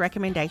backed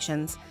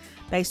recommendations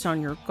based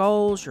on your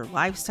goals, your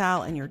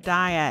lifestyle, and your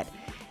diet.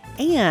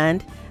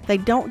 And they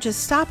don't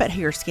just stop at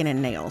hair, skin,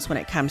 and nails when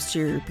it comes to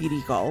your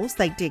beauty goals.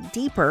 They dig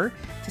deeper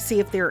to see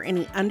if there are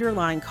any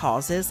underlying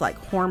causes like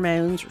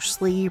hormones or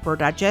sleep or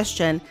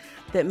digestion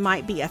that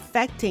might be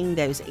affecting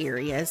those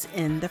areas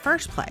in the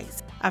first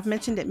place. I've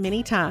mentioned it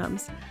many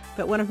times,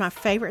 but one of my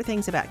favorite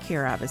things about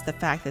Care Of is the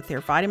fact that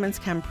their vitamins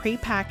come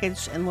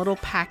pre-packaged in little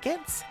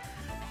packets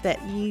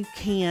that you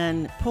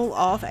can pull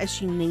off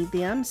as you need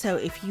them. So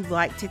if you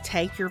like to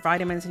take your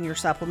vitamins and your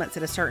supplements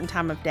at a certain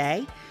time of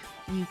day,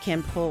 you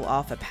can pull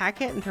off a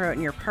packet and throw it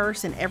in your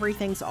purse and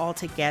everything's all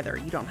together.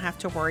 You don't have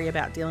to worry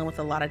about dealing with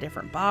a lot of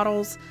different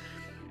bottles.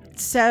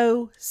 It's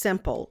so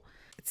simple.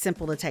 It's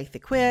simple to take the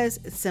quiz.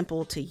 It's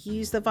simple to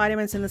use the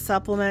vitamins and the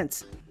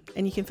supplements.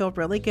 And you can feel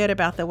really good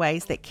about the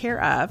ways that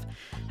Care Of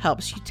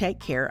helps you take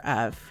care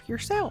of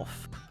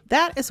yourself.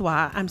 That is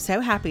why I'm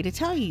so happy to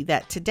tell you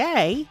that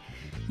today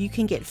you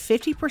can get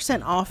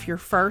 50% off your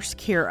first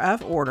Care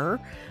Of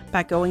order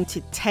by going to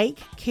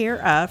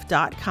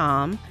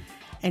takecareof.com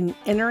and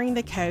entering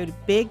the code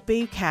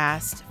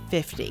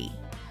BIGBOOCAST50.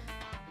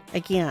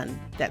 Again,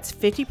 that's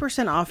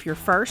 50% off your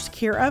first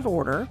Care Of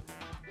order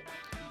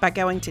by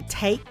going to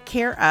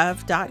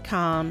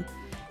takecareof.com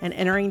and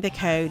entering the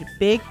code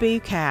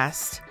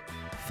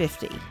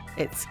BIGBOOCAST50.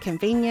 It's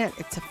convenient,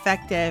 it's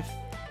effective,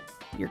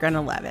 you're going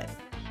to love it.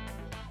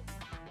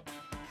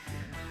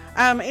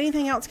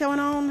 Anything else going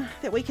on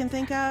that we can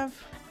think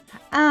of?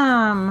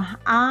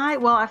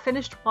 I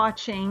finished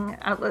watching,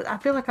 I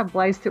feel like I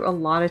blazed through a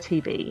lot of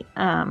TV.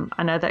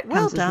 I know that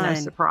comes as no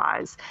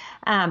surprise.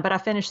 But I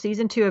finished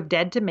season 2 of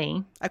Dead to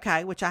Me.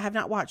 Okay, which I have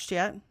not watched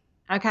yet.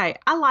 Okay,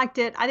 I liked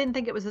it. I didn't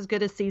think it was as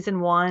good as season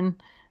 1,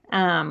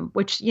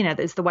 which,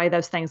 is the way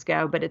those things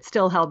go, but it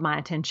still held my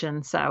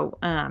attention. So,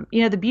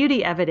 the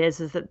beauty of it is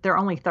that they're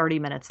only 30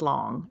 minutes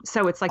long.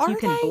 So it's like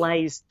can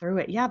blaze through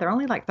it. Yeah, they're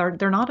only like 30,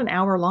 they're not an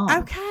hour long.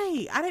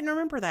 Okay, I didn't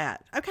remember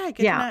that. Okay,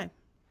 good to know.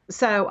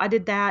 So I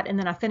did that, and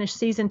then I finished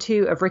season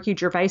 2 of Ricky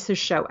Gervais's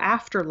show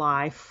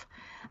Afterlife,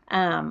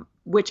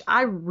 which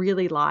I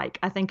really like.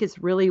 I think it's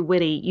really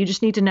witty. You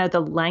just need to know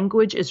the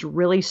language is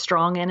really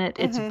strong in it.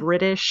 It's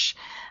British.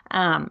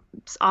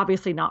 It's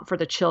obviously not for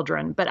the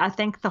children, but I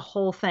think the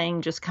whole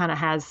thing just kind of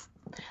has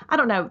I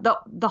don't know.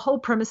 The whole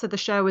premise of the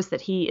show is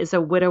that he is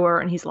a widower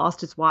and he's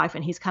lost his wife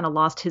and he's kind of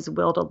lost his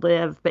will to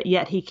live, but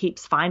yet he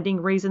keeps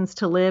finding reasons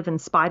to live in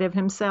spite of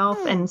himself.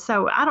 And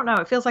so I don't know.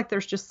 It feels like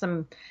there's just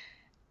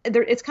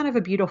it's kind of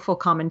a beautiful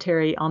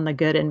commentary on the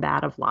good and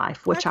bad of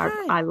life, which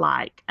I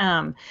like.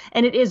 And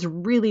it is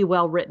really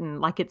well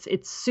written. Like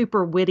it's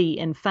super witty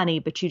and funny,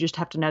 but you just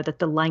have to know that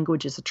the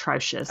language is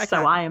atrocious. Okay.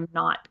 So I am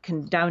not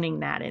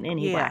condoning that in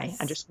any way.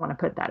 I just want to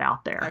put that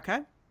out there. Okay.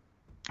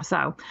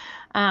 So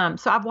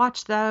I've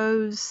watched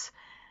those.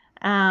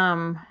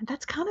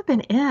 That's kind of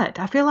been it.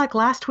 I feel like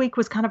last week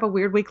was kind of a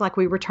weird week. Like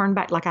we returned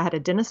back, like I had a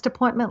dentist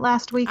appointment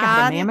last week.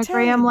 I had a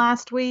mammogram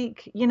last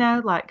week,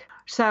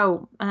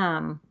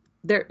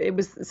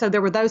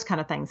 there were those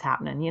kind of things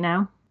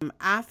happening,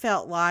 I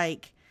felt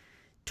like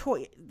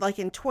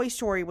in Toy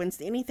Story, when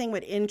anything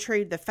would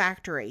intrude the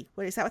factory,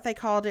 is that what they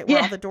called it?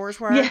 Where all the doors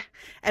were? Yeah.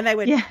 And they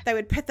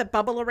would put the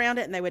bubble around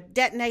it and they would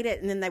detonate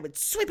it and then they would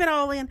sweep it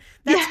all in.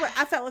 That's what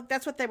I felt like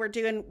that's what they were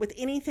doing with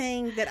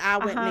anything that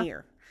I went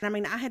near. I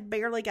mean, I had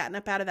barely gotten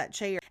up out of that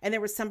chair and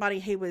there was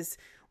somebody who was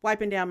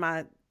wiping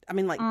down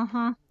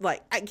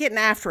getting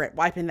after it,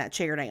 wiping that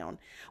chair down,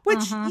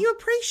 which you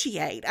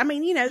appreciate. I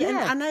mean, and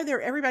I know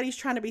everybody's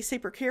trying to be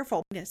super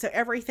careful. So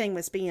everything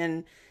was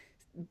being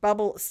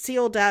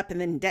sealed up and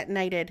then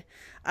detonated,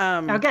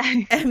 and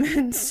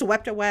then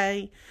swept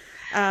away.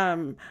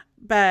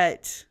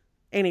 But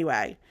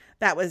anyway,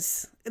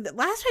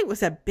 last week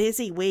was a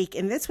busy week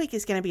and this week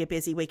is going to be a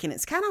busy week. And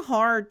it's kind of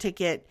hard to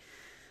get,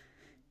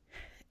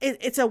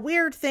 it's a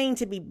weird thing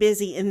to be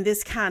busy in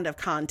this kind of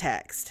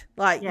context,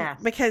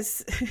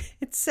 because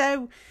it's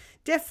so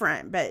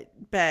different, but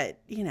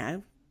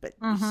you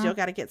still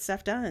got to get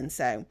stuff done.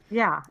 So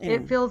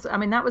it feels, I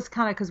mean, that was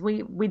kind of, cause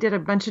we did a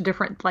bunch of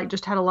different,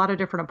 just had a lot of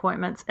different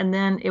appointments. And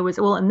then it was,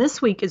 and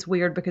this week is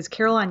weird because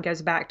Caroline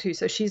goes back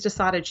so she's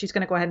decided she's going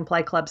to go ahead and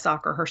play club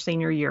soccer her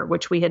senior year,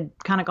 which we had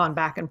kind of gone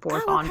back and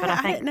forth on, but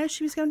I didn't know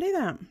she was going to do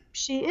that.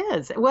 She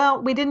is. Well,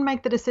 we didn't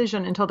make the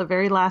decision until the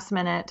very last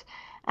minute.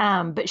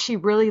 But she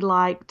really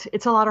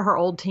it's a lot of her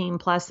old team.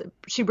 Plus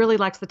she really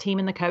likes the team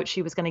and the coach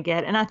she was going to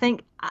get. And I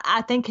think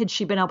had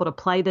she been able to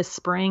play this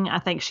spring, I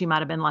think she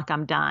might've been like,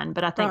 I'm done.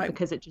 But I think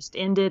because it just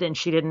ended and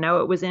she didn't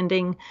know it was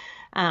ending,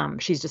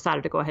 she's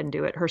decided to go ahead and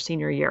do it her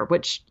senior year,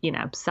 which,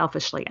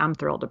 selfishly I'm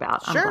thrilled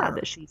about. Sure. I'm glad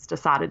that she's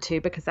decided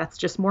to, because that's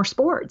just more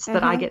sports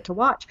that I get to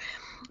watch.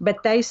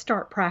 But they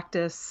start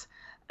practice,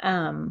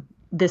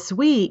 this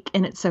week.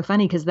 And it's so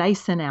funny because they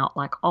sent out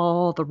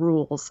all the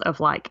rules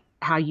of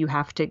how you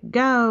have to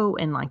go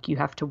and you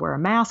have to wear a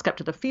mask up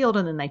to the field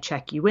and then they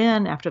check you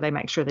in after they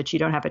make sure that you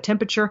don't have a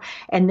temperature.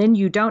 And then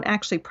you don't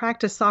actually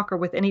practice soccer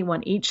with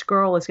anyone. Each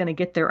girl is going to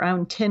get their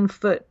own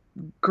 10-foot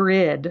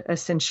grid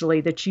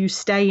essentially that you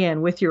stay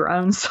in with your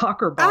own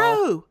soccer ball.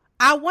 Oh,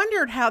 I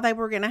wondered how they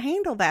were going to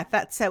handle that.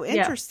 That's so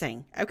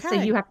interesting. Yeah. Okay.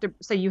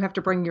 So you have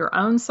to bring your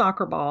own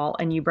soccer ball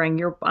and you bring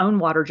your own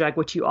water jug,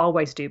 which you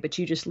always do, but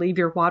you just leave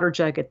your water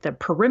jug at the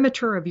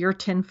perimeter of your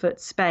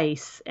 10-foot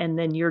space. And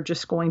then you're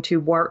just going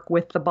to work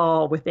with the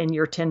ball within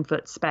your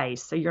 10-foot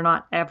space. So you're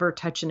not ever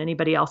touching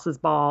anybody else's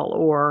ball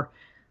or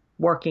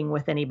working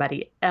with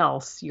anybody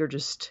else. You're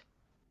just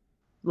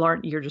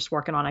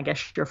working on, I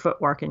guess, your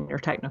footwork and your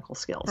technical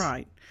skills.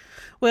 Right.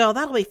 Well,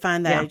 that'll be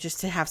fun, though, just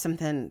to have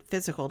something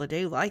physical to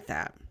do like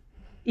that.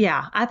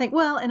 Yeah, I think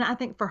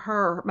for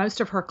her,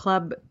 most of her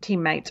club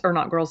teammates are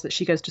not girls that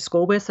she goes to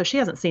school with, so she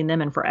hasn't seen them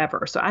in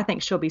forever. So I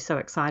think she'll be so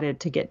excited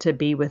to get to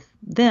be with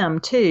them,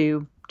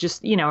 too,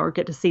 just, or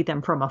get to see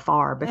them from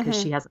afar because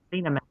she hasn't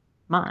seen them in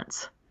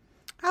months.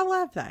 I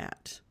love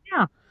that.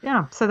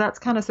 Yeah. So that's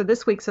so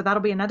this week, so that'll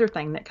be another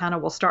thing that kind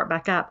of will start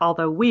back up,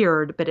 although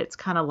weird, but it's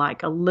kind of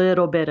like a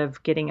little bit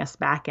of getting us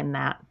back in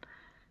that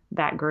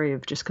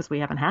groove just because we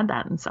haven't had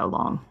that in so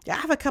long. Yeah, I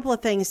have a couple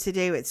of things to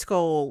do at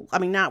school. I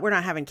mean, we're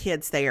not having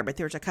kids there, but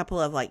there's a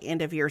couple of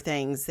end of year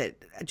things that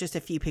just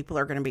a few people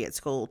are going to be at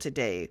school to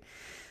do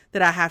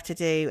that I have to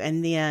do.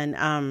 And then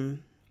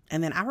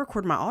I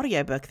record my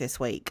audiobook this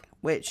week,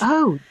 which.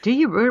 Oh, do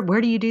you?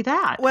 Where do you do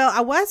that? Well,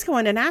 I was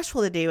going to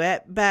Nashville to do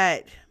it,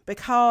 but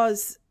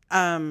because,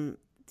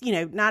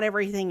 not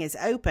everything is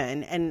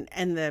open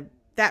and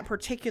that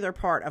particular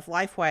part of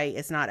Lifeway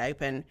is not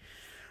open.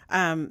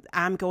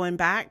 I'm going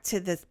back to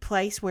the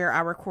place where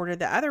I recorded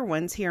the other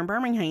ones here in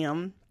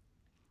Birmingham,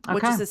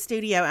 which is a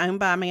studio owned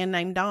by a man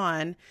named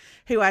Don,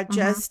 who I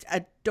just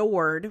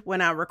adored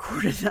when I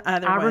recorded the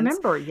other ones. I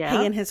remember, yeah.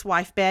 He and his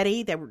wife,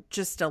 Betty, they were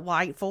just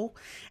delightful.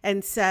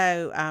 And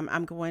so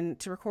I'm going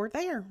to record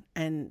there.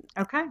 And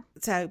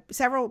so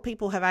several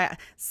people have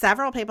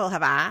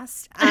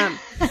asked.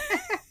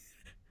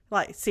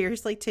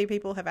 Seriously, 2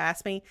 people have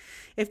asked me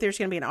if there's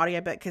going to be an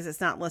audiobook because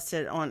it's not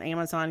listed on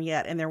Amazon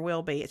yet, and there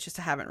will be. It's just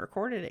I haven't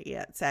recorded it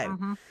yet. So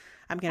I'm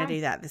going to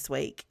do that this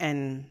week,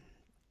 and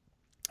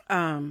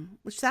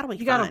which that'll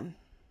be fun.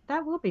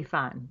 That will be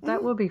fun.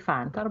 That will be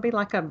fun. That'll be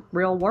like a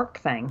real work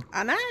thing.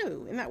 I know.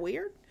 Isn't that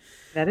weird?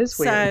 That is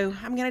weird. So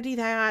I'm going to do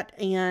that,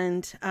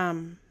 and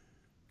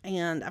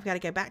I've got to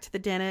go back to the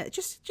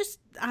dentist. Just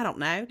I don't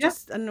know,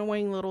 just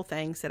annoying little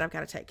things that I've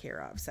got to take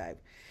care of. So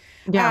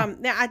Yeah.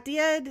 Now I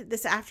did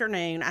this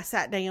afternoon. I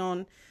sat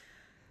down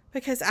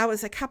because I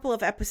was a couple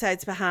of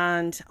episodes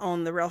behind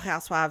on the Real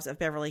Housewives of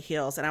Beverly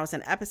Hills, and I was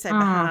an episode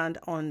behind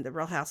on the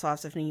Real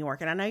Housewives of New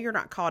York. And I know you're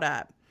not caught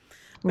up,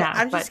 but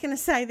I'm just going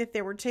to say that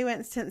there were 2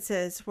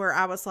 instances where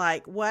I was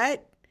like,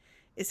 what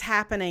is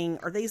happening?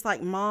 Are these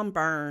like mom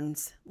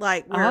burns?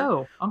 Like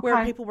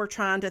where people were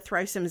trying to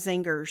throw some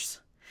zingers.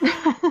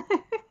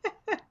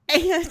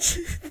 And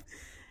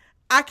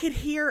I could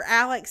hear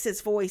Alex's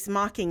voice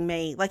mocking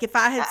me. Like if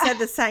I had said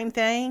the same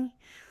thing.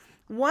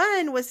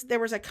 One was there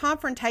was a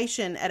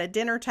confrontation at a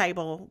dinner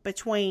table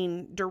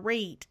between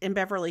Dorit in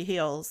Beverly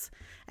Hills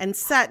and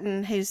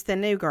Sutton, who's the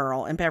new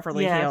girl in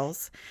Beverly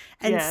Hills.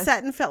 And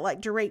Sutton felt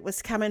like Dorit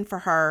was coming for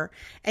her.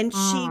 And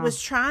she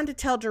was trying to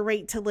tell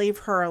Dorit to leave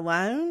her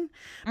alone.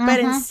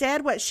 But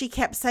instead, what she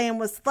kept saying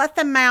was, let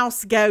the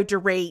mouse go,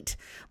 Dorit.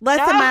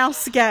 Let the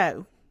mouse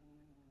go.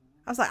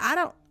 I was like, I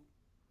don't.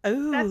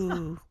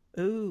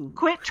 Ooh.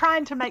 Quit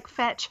trying to make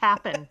fetch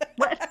happen.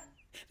 What?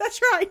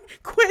 That's right.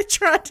 Quit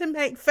trying to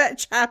make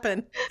fetch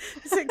happen.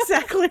 That's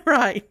exactly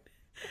right.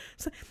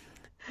 So,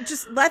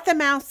 just let the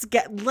mouse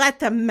get. Let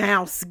the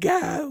mouse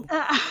go.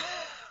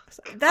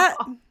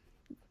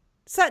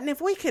 Sutton,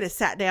 if we could have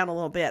sat down a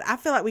little bit, I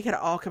feel like we could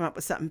have all come up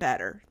with something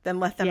better than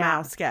let the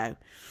mouse go.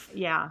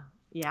 Yeah.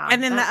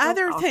 And then the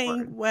other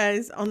thing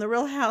was on the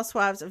Real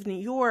Housewives of New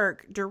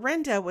York,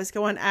 Dorinda was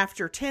going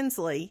after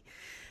Tinsley,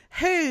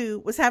 who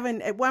was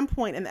having, at one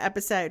point in the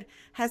episode,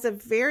 has a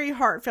very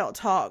heartfelt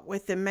talk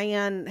with the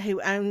man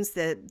who owns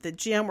the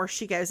gym where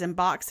she goes in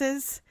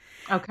boxes.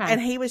 Okay.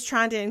 And he was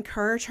trying to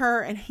encourage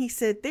her, and he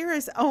said, there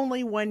is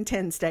only one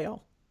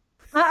Tinsdale.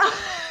 But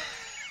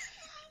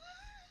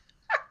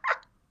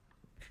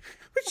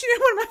you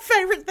know, one of my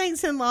favorite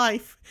things in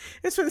life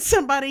is when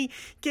somebody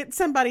gets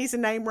somebody's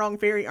name wrong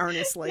very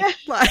earnestly. Yeah.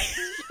 Like,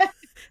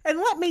 and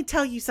let me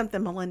tell you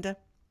something, Melinda.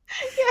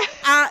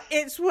 Yeah.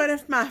 It's one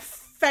of my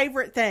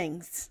favorite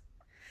things.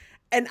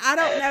 And I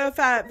don't know if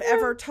I've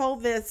ever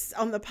told this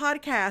on the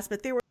podcast,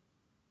 but there were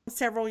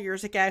several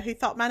years ago who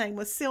thought my name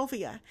was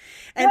Sylvia.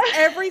 And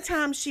every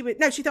time she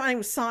thought my name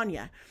was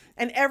Sonia.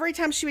 And every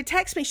time she would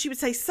text me, she would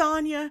say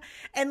Sonia.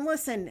 And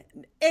listen,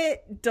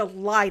 it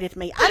delighted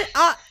me.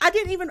 I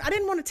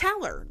didn't want to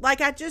tell her.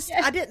 Like I just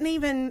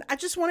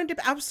wanted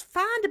to, I was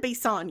fine to be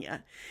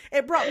Sonia.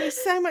 It brought me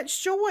so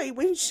much joy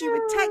when she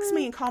would text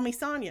me and call me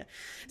Sonia.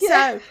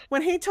 Yeah. So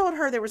when he told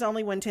her there was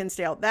only one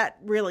Tinsdale, that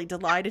really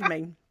delighted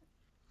me.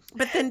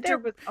 But then there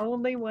was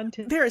only one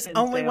Tinsdale. There is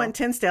only one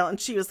Tinsdale, and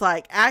she was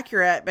like,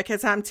 accurate,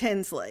 because I'm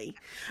Tinsley.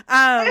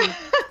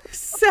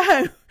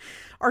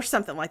 Or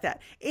something like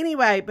that.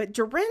 Anyway, but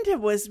Dorinda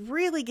was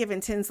really giving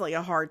Tinsley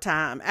a hard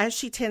time, as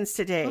she tends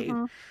to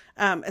do.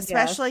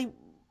 Especially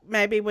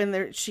maybe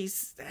when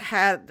she's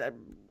had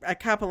a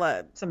couple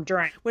of some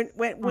drink. When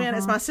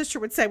as my sister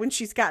would say, when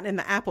she's gotten in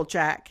the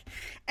Applejack.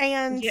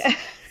 And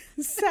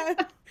so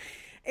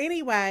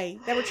anyway,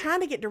 they were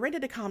trying to get Dorinda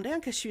to calm down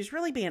because she was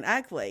really being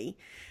ugly.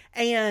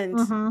 And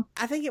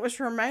I think it was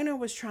Ramona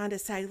was trying to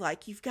say,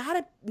 like, you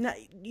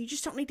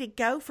just don't need to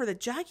go for the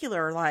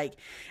jugular. Like,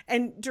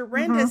 and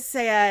Dorinda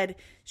said,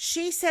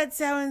 she said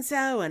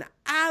so-and-so, and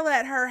I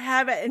let her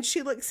have it. And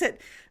she looks at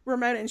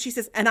Ramona and she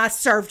says, and I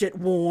served it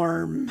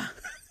warm.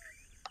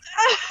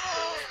 I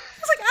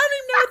was like, I don't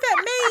even know what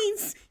that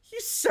means.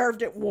 You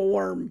served it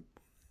warm.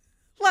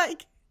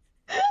 Like,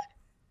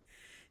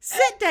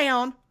 sit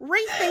down,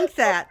 rethink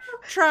that,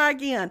 try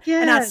again.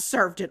 Yes. And I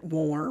served it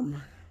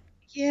warm.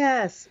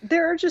 Yes.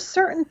 There are just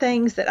certain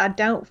things that I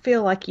don't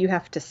feel like you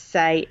have to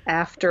say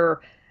after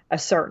a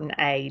certain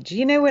age.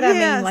 You know what I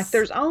mean? Like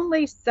there's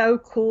only so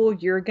cool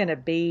you're going to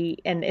be,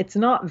 and it's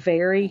not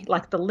very,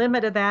 like the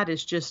limit of that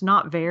is just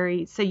not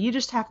very. So you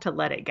just have to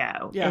let it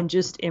go and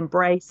just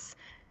embrace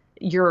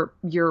your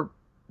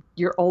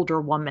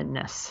older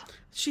womanness.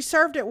 She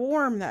served it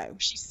warm, though.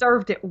 She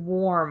served it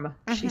warm.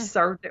 She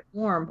served it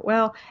warm.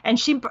 Well, and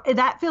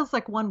that feels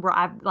like one where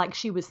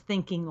she was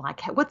thinking,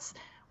 like, what's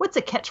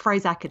a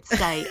catchphrase I could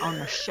say on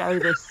the show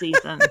this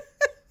season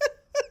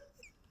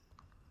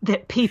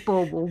that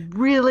people will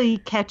really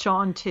catch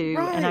on to?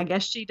 Right. And I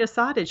guess she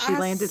decided she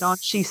landed on,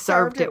 she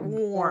served it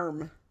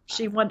warm.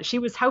 She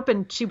was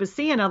hoping, she was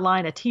seeing a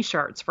line of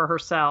T-shirts for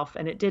herself,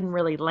 and it didn't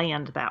really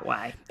land that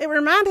way. It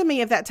reminded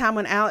me of that time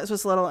when Alex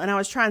was little, and I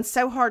was trying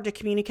so hard to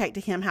communicate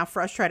to him how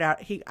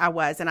frustrated I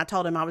was, and I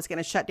told him I was going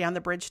to shut down the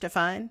Bridge to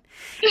Fun.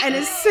 And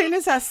as soon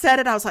as I said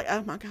it, I was like,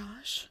 oh my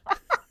gosh,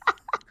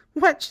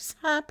 what just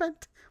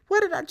happened?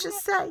 What did I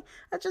just say?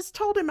 I just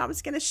told him I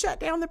was going to shut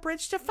down the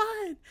Bridge to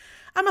Fun.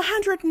 I'm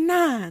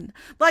 109.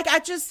 Like, I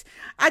just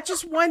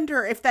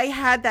wonder if they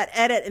had that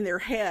edit in their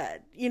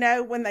head, you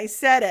know, when they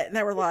said it and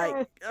they were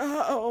like,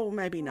 oh,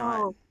 maybe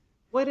not. Oh,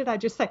 what did I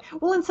just say?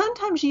 Well, and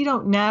sometimes you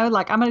don't know.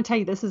 Like, I'm going to tell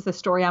you, this is the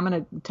story I'm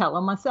going to tell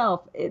on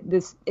myself,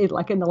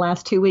 like in the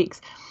last 2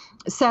 weeks.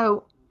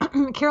 So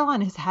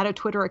Caroline has had a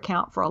Twitter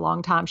account for a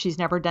long time. She's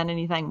never done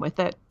anything with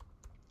it.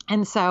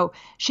 And so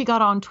she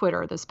got on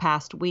Twitter this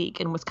past week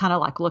and was kind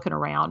of like looking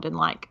around and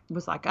like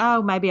was like,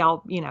 oh, maybe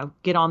I'll,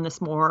 get on this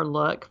more,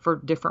 look for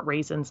different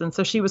reasons. And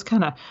so she was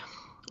kind of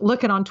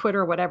looking on Twitter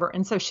or whatever.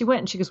 And so she went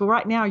and she goes, well,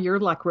 right now you're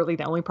like really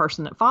the only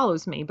person that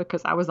follows me,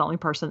 because I was the only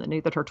person that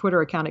knew that her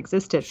Twitter account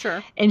existed.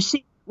 Sure. And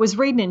she was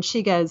reading and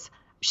she goes,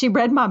 she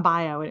read my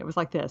bio and it was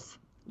like this: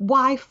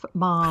 wife,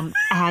 mom,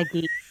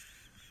 Aggie,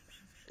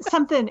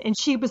 something. And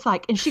she was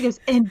like, and she goes,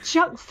 and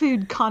junk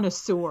food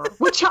connoisseur,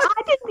 which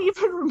I didn't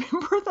even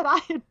remember that I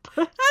had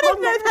put. I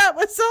didn't know that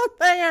was on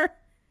there.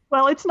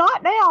 Well, it's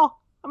not now.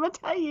 I'm going to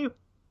tell you.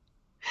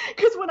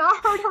 Because when I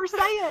heard her say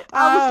it,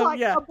 I was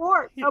like,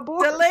 abort.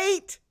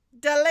 Delete.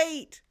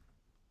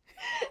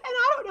 And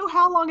I don't know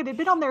how long it had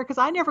been on there, because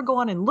I never go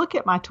on and look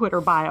at my Twitter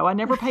bio. I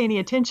never pay any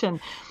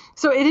attention.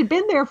 So it had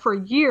been there for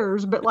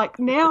years. But like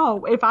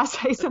now, if I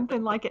say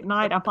something like at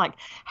night, I'm like,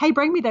 hey,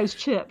 bring me those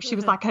chips. She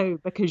was like, oh,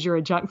 because you're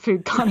a junk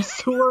food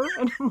connoisseur.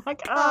 And I'm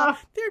like,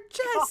 they're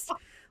just,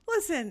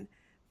 listen,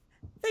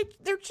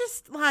 they're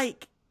just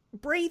like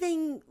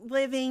breathing,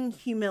 living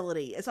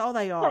humility is all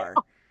they are.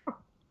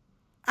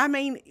 I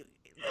mean,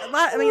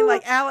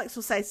 like Alex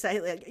will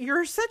say, like,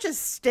 you're such a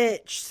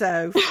stitch,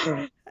 so,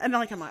 and I'm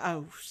like,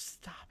 oh,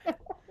 stop it.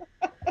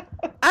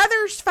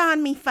 Others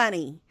find me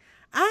funny.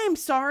 I am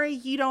sorry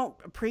you don't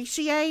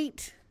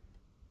appreciate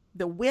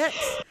the wit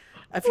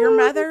of your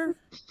mother.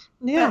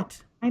 Yeah,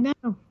 I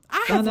know.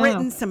 I have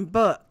written some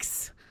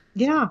books.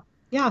 Yeah.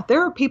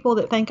 There are people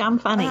that think I'm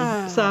funny.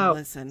 So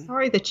listen,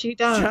 sorry that you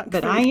don't,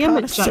 but I am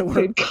a junk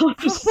food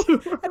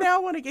connoisseur. And now I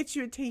want to get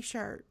you a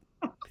T-shirt.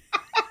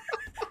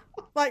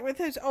 Like with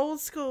those old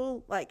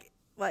school, like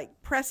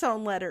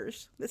press-on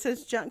letters that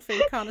says junk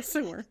food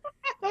connoisseur.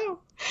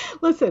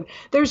 Listen,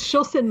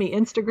 she'll send me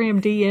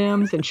Instagram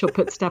DMs and she'll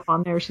put stuff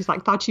on there. She's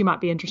like, thought you might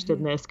be interested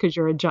in this because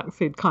you're a junk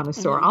food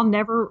connoisseur.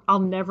 Mm-hmm. I'll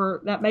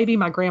never, that may be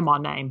my grandma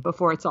name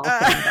before it's all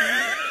said and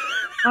done.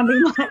 I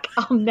mean, like,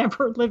 I'll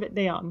never live it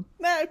down.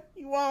 No,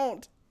 you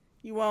won't.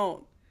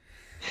 Well,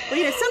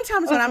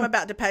 sometimes when I'm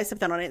about to post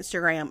something on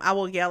Instagram, I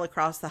will yell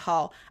across the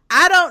hall,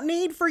 I don't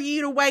need for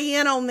you to weigh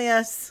in on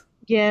this.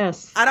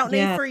 Yes. I don't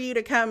need for you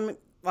to come,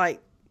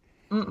 like.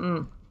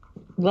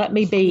 Let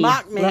me be.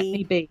 Mock me. Let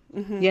me be.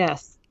 Mm-hmm.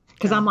 Yes.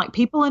 Because I'm like,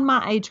 people in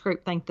my age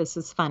group think this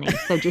is funny.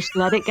 So just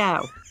let it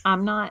go.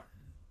 I'm not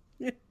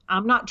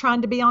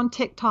trying to be on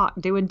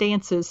TikTok doing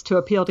dances to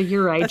appeal to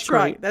your age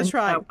group. That's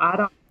right. So I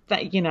don't.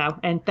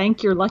 And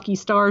thank your lucky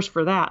stars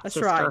for that, That's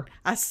sister. Right.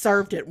 I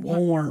served it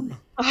warm.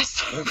 Y'all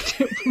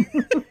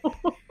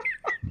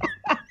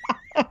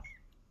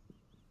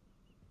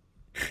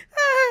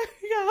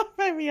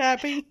made me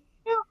happy.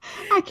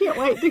 I can't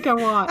wait to go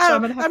watch.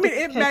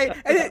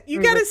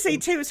 You got to see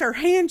too is her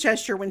hand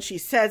gesture when she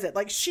says it.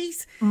 Like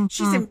she's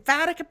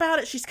emphatic about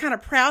it. She's kind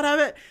of proud of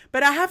it.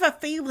 But I have a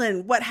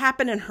feeling what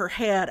happened in her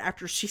head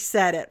after she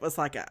said it was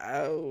like,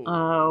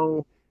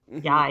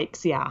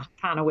 yikes. Yeah.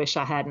 Kind of wish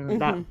I hadn't.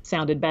 That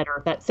sounded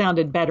better. That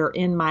sounded better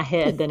in my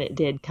head than it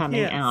did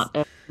coming out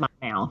of my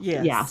mouth.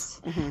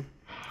 Yes. Mm-hmm.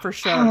 For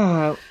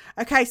sure.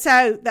 Okay,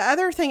 so the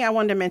other thing I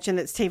wanted to mention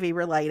that's TV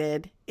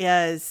related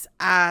is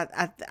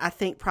I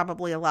think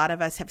probably a lot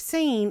of us have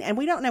seen, and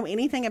we don't know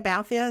anything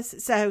about this,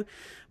 so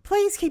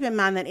please keep in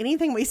mind that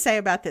anything we say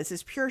about this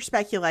is pure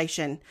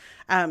speculation,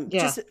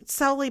 just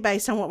solely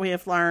based on what we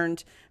have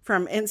learned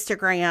from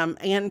Instagram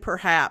and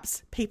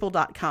perhaps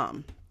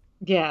people.com.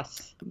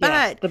 Yes.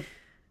 But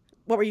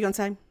what were you going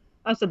to say?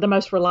 I said the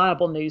most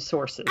reliable news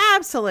sources.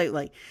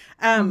 Absolutely.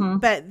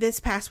 But this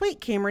past week,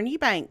 Cameron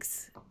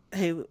Eubanks,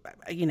 who,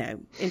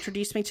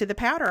 introduced me to the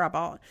powder I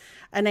bought,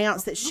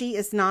 announced that she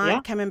is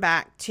not coming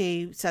back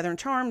to Southern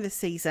Charm this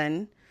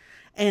season.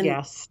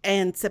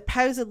 And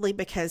supposedly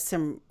because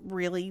some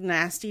really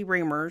nasty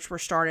rumors were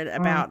started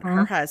about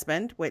her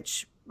husband,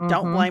 which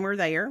don't blame her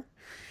there.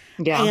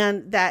 Yeah.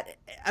 And that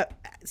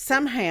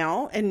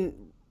somehow, in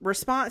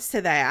response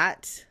to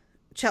that,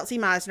 Chelsea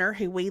Meisner,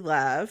 who we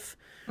love,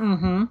 I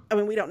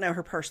mean, we don't know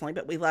her personally,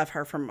 but we love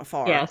her from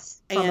afar.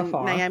 Yes, from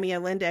afar. Naomi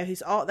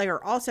Olindo, they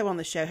are also on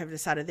the show, have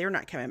decided they're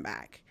not coming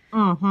back.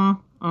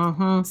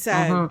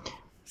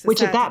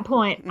 Which at that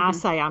point, I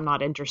say I'm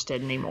not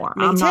interested anymore.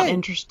 I'm not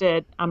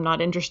interested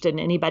in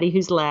anybody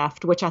who's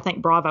left, which I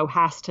think Bravo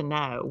has to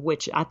know,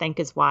 which I think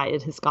is why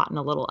it has gotten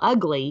a little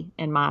ugly,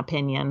 in my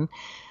opinion,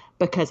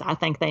 because I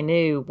think they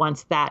knew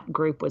once that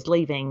group was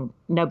leaving,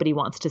 nobody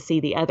wants to see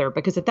the other,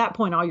 because at that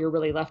point, all you're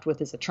really left with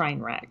is a train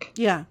wreck.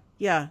 Yeah.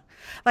 Yeah.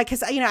 Like,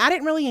 cause I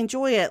didn't really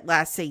enjoy it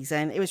last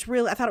season. I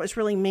thought it was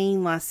really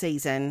mean last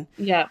season.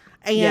 Yeah.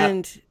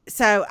 And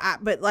so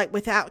but like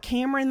without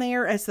Cameron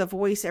there as the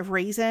voice of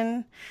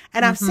reason,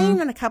 and I've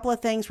seen in a couple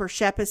of things where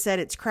Shep has said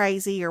it's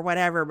crazy or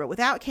whatever, but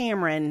without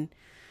Cameron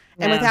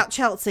and without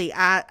Chelsea,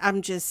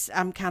 I'm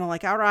kind of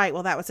like, all right,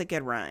 well, that was a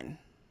good run.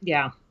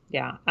 Yeah.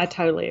 Yeah. I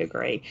totally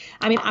agree.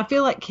 I mean, I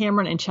feel like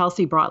Cameron and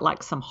Chelsea brought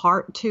like some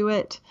heart to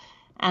it.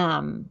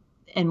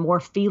 And more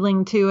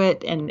feeling to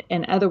it. And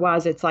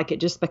otherwise it's like, it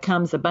just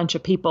becomes a bunch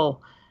of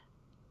people,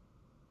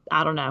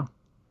 I don't know,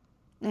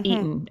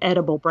 eating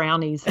edible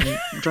brownies and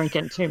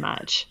drinking too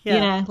much,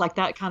 like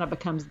that kind of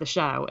becomes the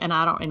show.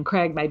 And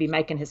Craig may be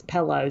making his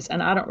pillows,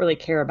 and I don't really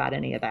care about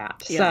any of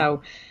that. Yeah.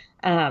 So,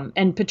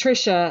 And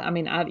Patricia, I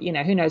mean,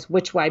 who knows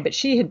which way, but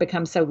she had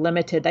become so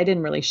limited. They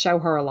didn't really show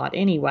her a lot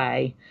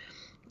anyway.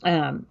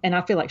 And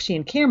I feel like she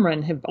and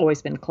Cameron have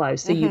always been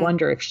close. So you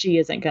wonder if she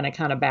isn't going to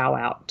kind of bow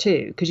out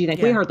too. Because you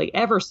think we hardly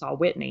ever saw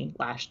Whitney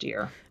last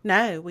year.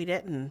 No, we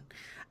didn't.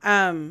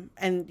 And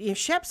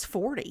Shep's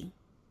 40.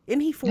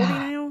 Isn't he 40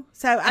 now?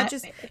 So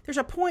there's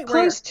a point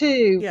where close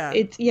to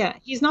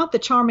he's not the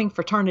charming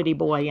fraternity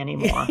boy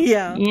anymore.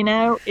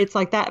 It's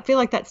like that. I feel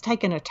like that's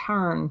taken a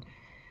turn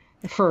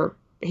for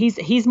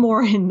he's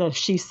more in the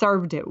she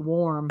served it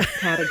warm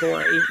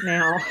category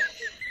now.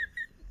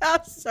 I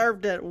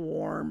served it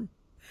warm.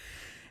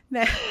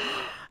 Now,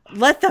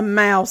 let the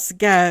mouse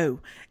go.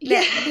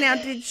 Now,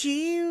 did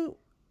you?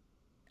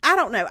 I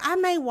don't know. I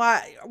may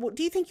watch.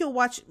 Do you think you'll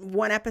watch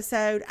one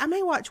episode? I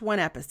may watch one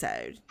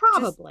episode.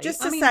 Probably.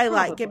 Just to say,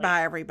 like,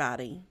 goodbye,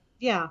 everybody.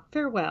 Yeah.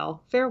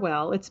 Farewell.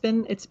 It's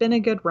been a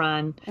good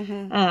run.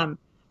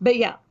 But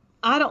yeah,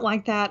 I don't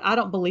like that. I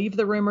don't believe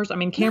the rumors. I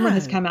mean, Cameron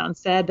has come out and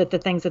said that the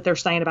things that they're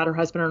saying about her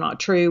husband are not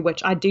true,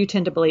 which I do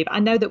tend to believe. I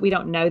know that we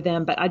don't know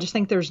them, but I just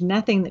think there's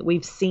nothing that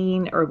we've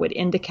seen or would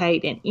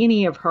indicate in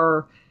any of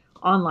her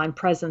online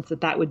presence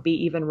that would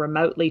be even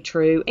remotely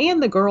true.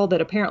 And the girl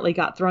that apparently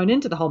got thrown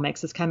into the whole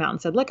mix has come out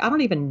and said, look, I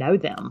don't even know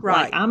them.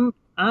 Right. Like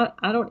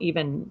I don't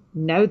even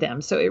know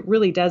them. So it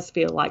really does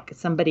feel like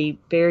somebody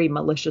very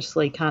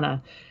maliciously kind of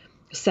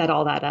set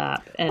all that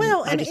up. And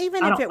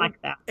even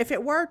if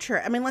it were true,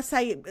 I mean, let's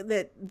say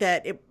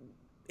that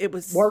it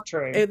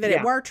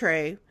were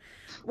true,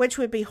 which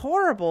would be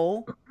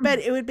horrible, but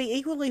it would be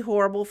equally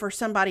horrible for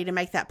somebody to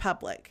make that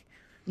public.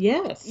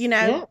 Yes.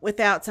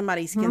 Without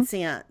somebody's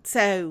consent.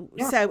 So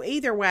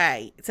either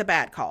way, it's a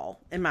bad call,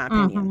 in my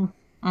opinion.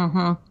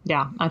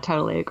 Yeah, I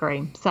totally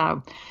agree.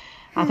 So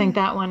I think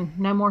that one,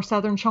 no more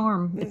Southern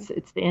Charm.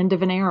 It's the end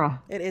of an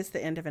era. It is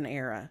the end of an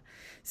era.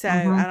 So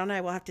I don't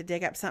know. We'll have to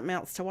dig up something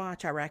else to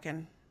watch, I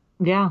reckon.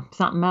 Yeah,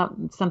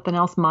 something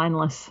else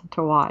mindless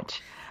to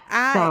watch.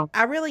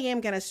 I really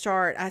am going to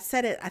start. I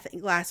said it, I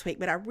think, last week,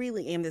 but I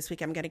really am this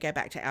week. I'm going to go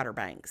back to Outer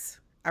Banks.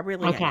 I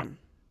really am.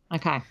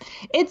 Okay.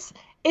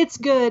 It's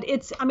good.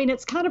 It's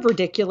kind of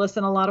ridiculous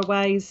in a lot of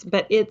ways,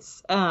 but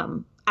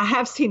I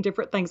have seen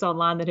different things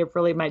online that have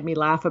really made me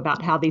laugh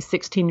about how these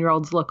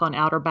 16-year-olds look on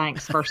Outer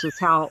Banks versus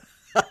how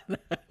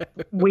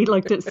we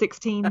looked at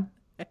 16.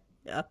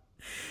 Yeah.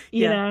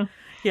 You know?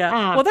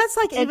 Yeah. Well, that's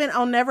like even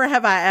on Never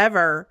Have I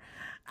Ever.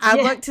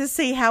 I looked to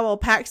see how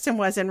old Paxton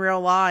was in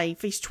real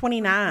life. He's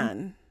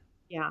 29.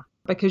 Yeah.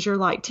 Because you're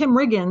like, Tim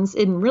Riggins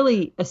isn't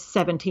really a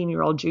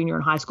 17-year-old junior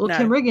in high school. No.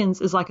 Tim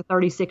Riggins is like a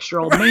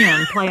 36-year-old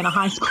man playing a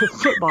high school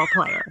football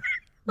player.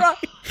 Right.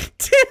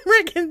 Tim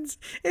Riggins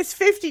is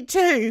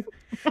 52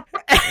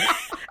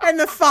 and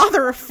the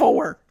father of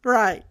 4.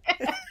 Right.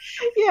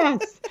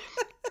 Yes.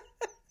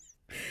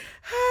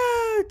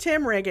 Oh,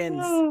 Tim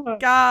Riggins.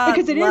 God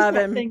because it love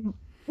is him. Thing.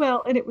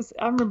 Well, and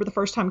I remember the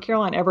first time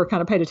Caroline ever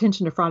kind of paid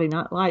attention to Friday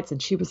Night Lights,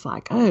 and she was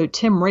like, oh,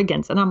 Tim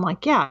Riggins. And I'm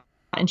like, yeah.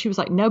 And she was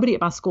like, nobody at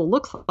my school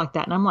looks like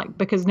that. And I'm like,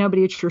 because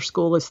nobody at your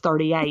school is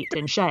 38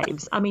 and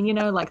shaves. I mean,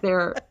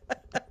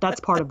 that's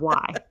part of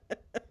why.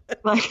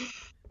 Like,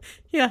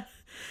 yeah.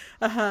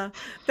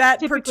 That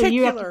particular,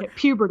 you have to get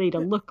puberty to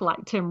look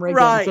like Tim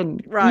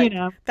Riggins. Right.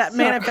 And, that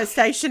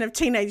manifestation of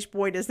teenage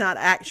boy does not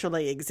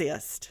actually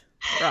exist.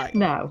 Right.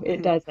 No,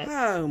 it doesn't.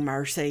 Oh,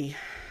 mercy.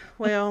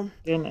 Well,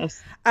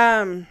 goodness.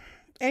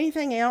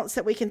 Anything else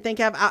that we can think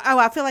of?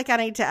 I feel like I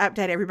need to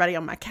update everybody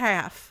on my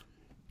calf.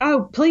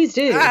 Oh, please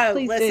do. Oh,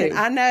 please listen, do.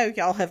 I know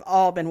y'all have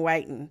all been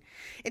waiting.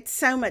 It's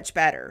so much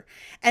better.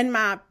 And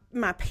my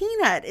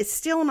peanut is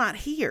still not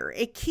here.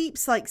 It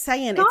keeps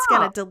saying it's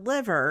going to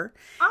deliver.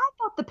 I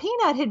thought the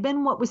peanut had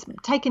been what was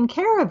taking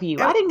care of you.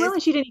 I didn't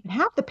realize you didn't even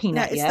have the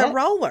peanut yet. It's the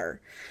roller.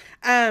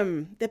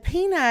 The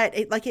peanut,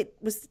 it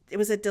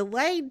was a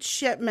delayed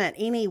shipment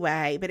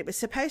anyway, but it was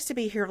supposed to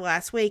be here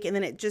last week. And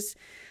then it just,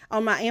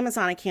 on my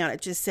Amazon account,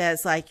 it just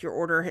says your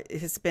order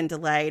has been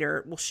delayed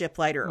or will ship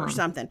later or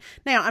something.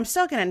 Now I'm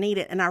still going to need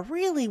it. And I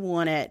really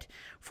want it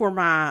for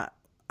my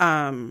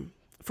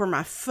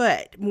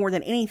foot more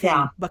than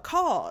anything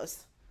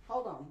because,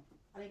 hold on.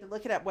 I need to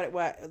look it up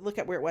look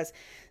up where it was.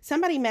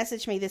 Somebody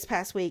messaged me this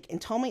past week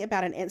and told me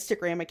about an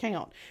Instagram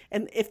account.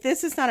 And if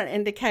this is not an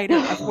indicator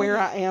of where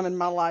I am in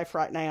my life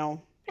right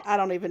now, I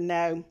don't even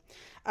know.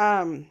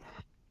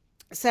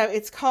 So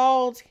it's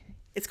called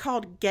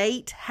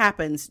Gait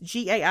Happens,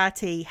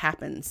 GAIT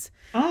Happens.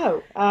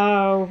 Oh,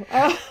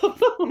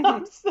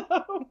 I'm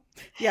so,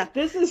 yeah.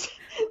 This is,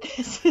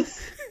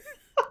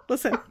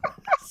 listen,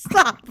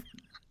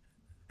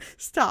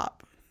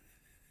 stop.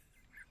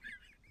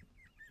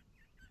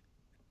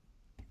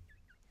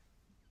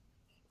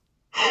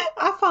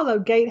 I follow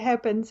Gait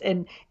Happens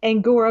and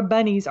Angora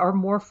Bunnies are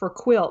more for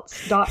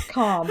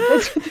quilts.com.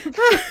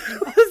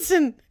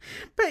 Listen,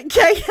 but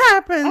Gait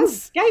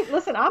Happens.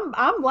 Listen,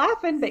 I'm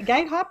laughing, but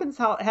Gait Happens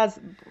has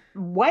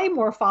way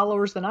more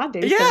followers than I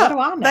do. Yeah, so what do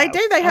I know? They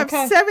do. They have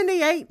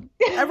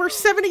over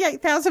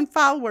 78,000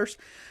 followers.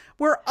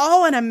 we're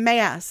all in a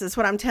mess is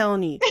what I'm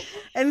telling you.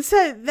 And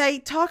so they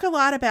talk a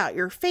lot about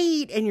your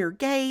feet and your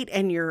gait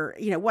and your,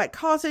 what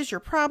causes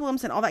your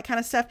problems and all that kind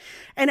of stuff.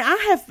 And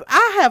I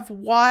have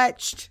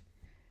watched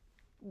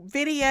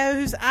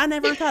videos I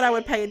never thought I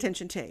would pay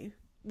attention to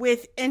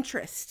with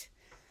interest.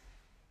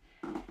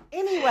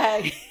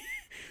 Anyway,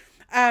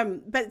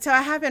 but so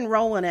I have been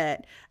rolling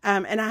it,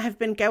 and I have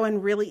been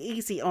going really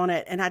easy on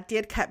it. And I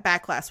did cut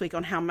back last week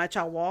on how much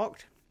I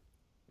walked,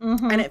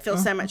 and it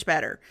feels so much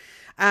better.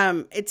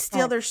 It's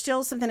still, there's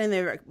still something in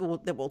there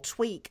that will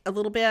tweak a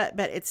little bit,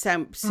 but it's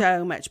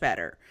so much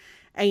better.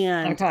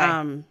 And,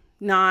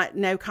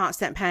 no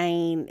constant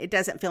pain. It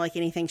doesn't feel like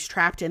anything's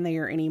trapped in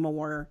there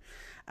anymore.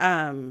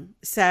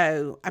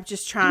 So I'm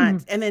just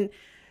trying, and then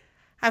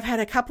I've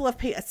had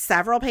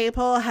several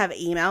people have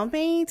emailed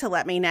me to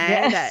let me know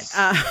that,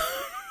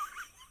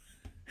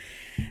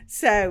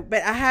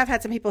 but I have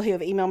had some people who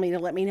have emailed me to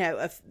let me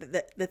know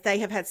that they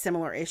have had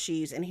similar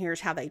issues and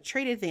here's how they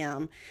treated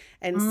them.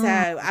 And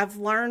so I've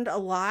learned a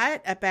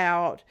lot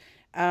about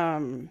how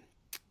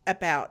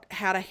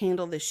to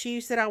handle the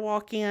shoes that I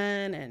walk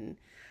in, and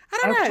I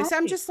don't know. So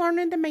I'm just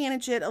learning to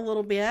manage it a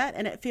little bit,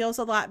 and it feels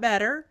a lot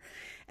better.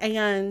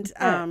 And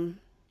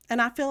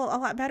I feel a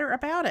lot better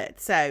about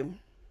it. So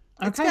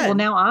okay, well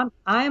now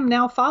I am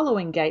now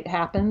following Gait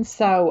Happens,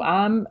 so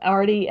I'm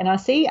already, and I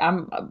see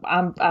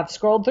I've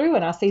scrolled through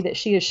and I see that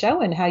she is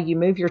showing how you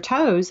move your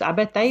toes. I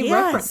bet they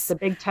reference the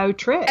big toe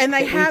trick, and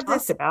they have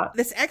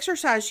this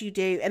exercise you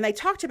do, and they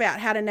talked about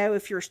how to know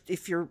if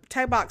your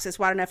toe box is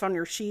wide enough on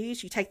your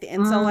shoes. You take the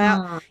insole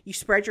out, you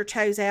spread your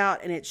toes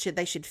out, and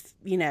they should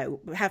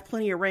have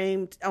plenty of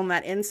room on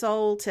that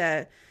insole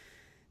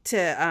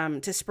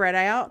to spread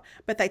out.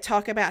 But they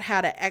talk about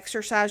how to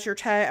exercise your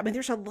toe. I mean,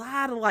 there's a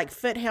lot of like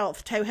foot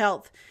health, toe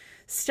health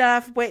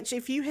stuff, which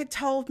if you had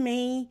told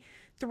me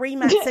 3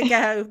 months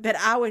ago that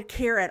I would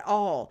care at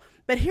all.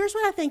 But here's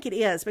what I think it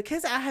is,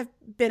 because I have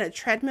been a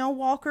treadmill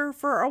walker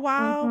for a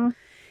while.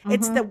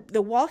 It's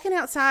the walking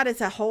outside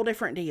is a whole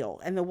different deal,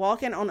 and the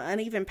walking on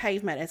uneven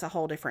pavement is a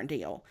whole different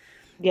deal.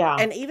 Yeah.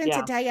 And even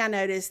today I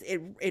noticed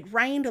it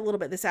rained a little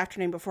bit this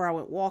afternoon before I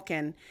went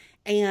walking.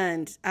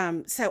 And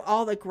so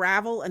all the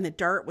gravel and the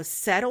dirt was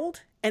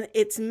settled, and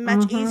it's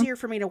much easier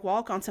for me to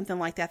walk on something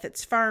like that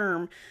that's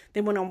firm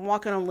than when I'm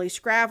walking on loose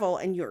gravel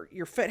and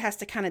your foot has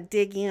to kind of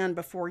dig in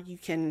before you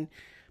can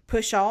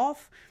push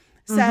off.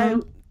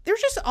 So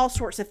there's just all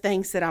sorts of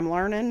things that I'm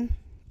learning.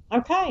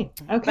 Okay.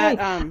 But,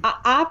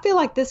 I feel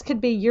like this could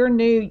be your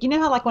new,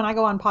 how like when I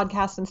go on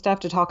podcasts and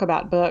stuff to talk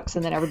about books,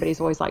 and then everybody's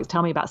always like,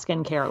 tell me about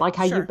skincare, like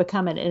how you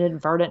become an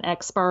inadvertent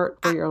expert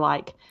where you're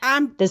like,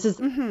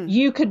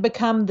 you could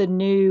become the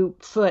new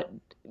foot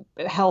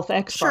health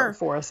expert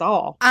for us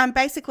all. I'm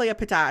basically a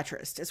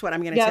podiatrist is what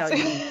I'm going to tell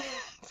you.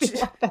 I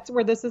feel like that's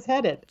where this is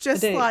headed.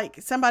 Just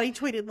like somebody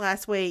tweeted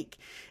last week,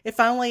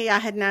 if only I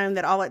had known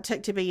that all it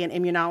took to be an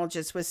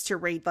immunologist was to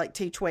read like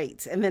 2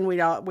 tweets, and then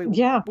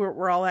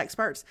we're all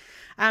experts.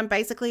 I'm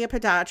basically a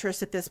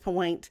podiatrist at this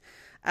point.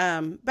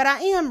 But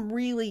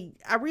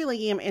I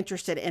really am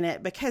interested in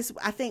it, because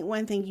I think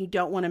one thing you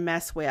don't want to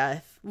mess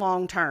with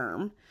long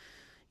term,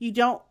 you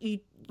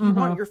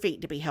want your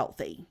feet to be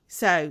healthy.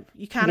 So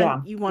you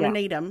you want to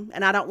need them.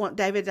 And I don't want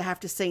David to have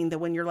to sing the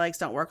 "When Your Legs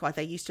Don't Work Like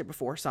They Used to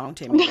Before" song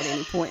to me at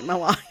any point in my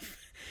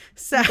life.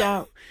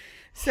 So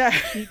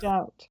you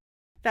don't.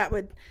 That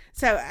would,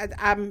 so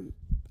I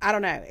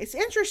don't know. It's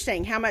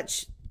interesting how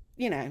much,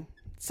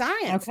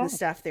 science and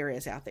stuff there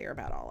is out there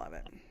about all of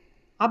it.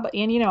 I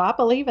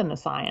believe in the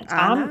science.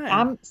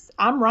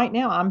 I'm right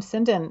now. I'm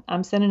sending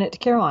it to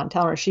Caroline,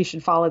 telling her she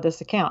should follow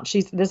this account.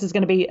 This is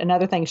going to be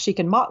another thing she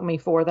can mock me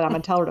for, that I'm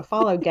going to tell her to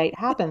follow. Gait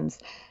Happens,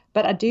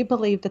 but I do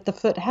believe that the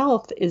foot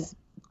health is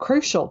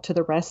crucial to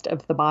the rest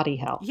of the body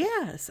health.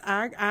 Yes,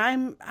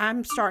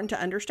 I'm starting to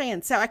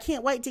understand. So I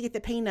can't wait to get the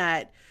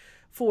peanut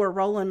for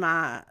rolling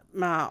my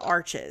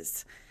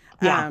arches.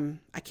 Yeah.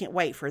 I can't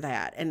wait for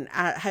that. And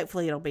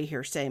hopefully it'll be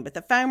here soon. But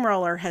the foam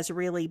roller has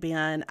really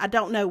been, I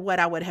don't know what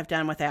I would have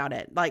done without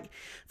it. Like,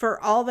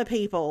 for all the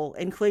people,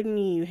 including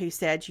you, who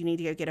said you need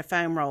to go get a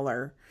foam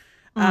roller,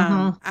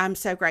 I'm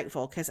so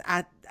grateful, because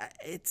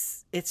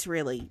it's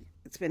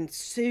been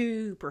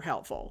super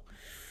helpful.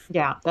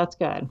 Yeah, that's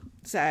good.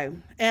 So,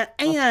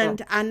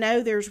 and I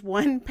know there's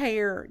one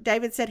pair,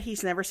 David said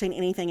he's never seen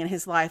anything in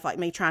his life like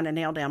me trying to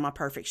nail down my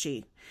perfect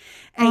shoe.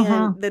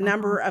 And the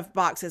number of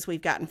boxes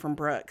we've gotten from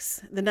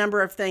Brooks, the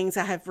number of things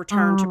I have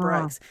returned to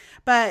Brooks.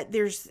 But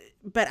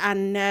I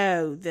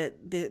know that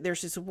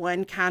there's this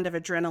one kind of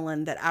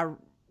adrenaline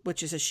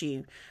which is a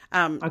shoe.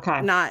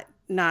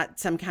 Not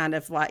some kind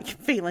of like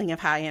feeling of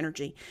high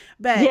energy,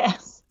 but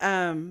yes.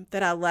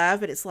 That I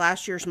love, but it's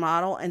last year's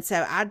model. And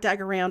so I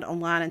dug around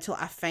online until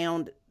I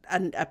found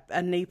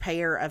a new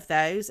pair of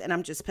those, and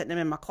I'm just putting them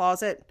in my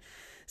closet.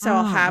 So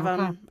I'll have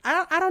them.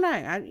 I don't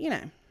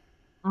know.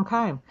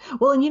 Okay.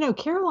 Well, and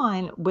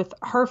Caroline, with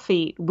her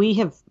feet, we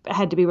have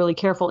had to be really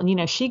careful.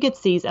 And, she gets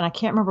these, and I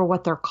can't remember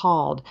what they're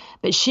called,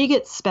 but she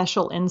gets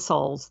special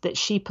insoles that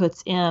she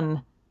puts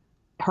in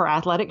her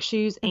athletic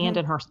shoes and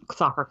in her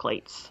soccer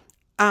cleats.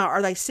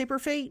 Are they super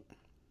feet?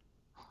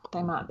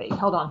 They might be.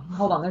 Hold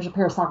on. There's a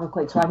pair of soccer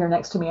cleats right here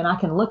next to me, and I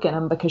can look in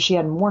them because she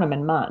hadn't worn them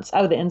in months.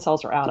 Oh, the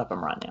insoles are out of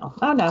them right now.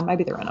 Oh, no,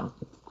 maybe they're in them.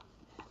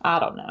 I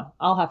don't know.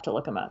 I'll have to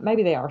look them up.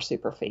 Maybe they are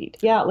Super Feet.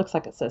 Yeah, it looks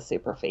like it says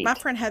Super Feet. My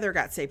friend Heather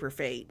got Super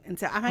Feet, and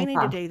so I may need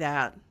to do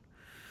that.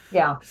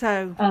 Yeah.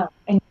 So. And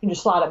you can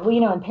just slide it.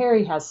 Well, and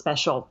Perry has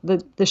special.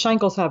 The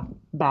Shankles have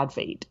bad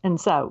feet,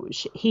 and so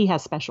he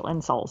has special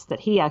insoles that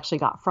he actually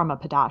got from a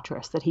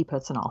podiatrist that he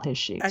puts in all his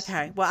shoes.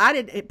 Okay.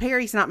 Well,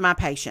 Perry's not my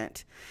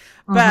patient,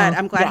 but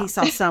I'm glad he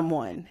saw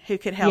someone who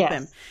could help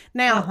him.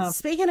 Now,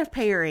 speaking of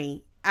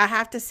Perry, I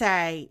have to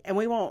say, and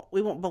we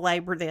won't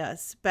belabor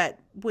this, but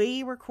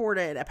we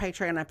recorded a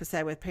Patreon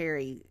episode with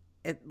Perry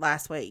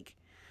last week.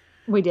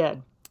 We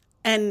did.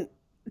 And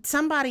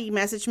somebody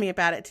messaged me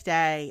about it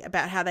today,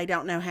 about how they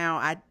don't know how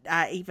I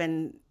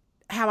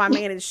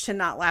managed to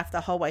not laugh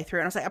the whole way through.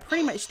 And I was like, I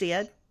pretty much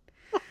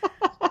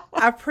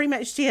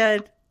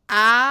did.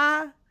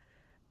 I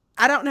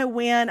don't know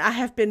when I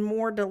have been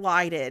more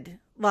delighted.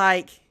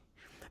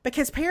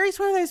 Because Perry's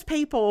one of those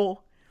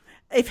people,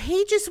 if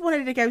he just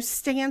wanted to go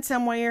stand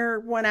somewhere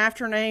one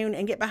afternoon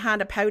and get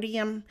behind a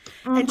podium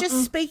and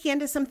just speak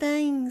into some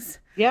things,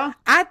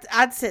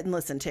 I'd sit and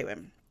listen to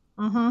him.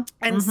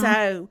 And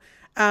so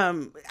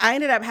I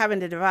ended up having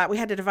to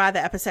divide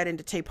the episode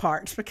into 2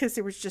 parts because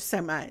there was just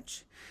so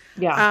much.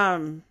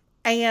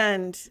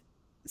 And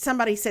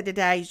somebody said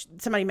today,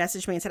 somebody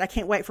messaged me and said, I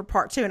can't wait for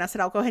part 2. And I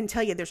said, I'll go ahead and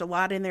tell you, there's a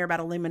lot in there about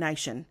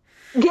illumination.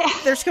 Yeah.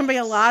 There's going to be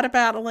a lot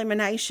about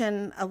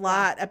illumination, a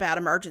lot about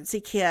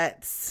emergency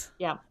kits.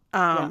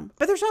 But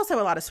there's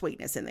also a lot of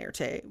sweetness in there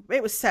too.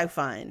 It was so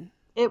fun.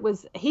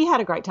 He had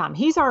a great time.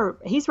 He's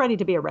ready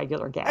to be a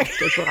regular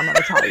guest is what I'm going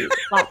to tell you.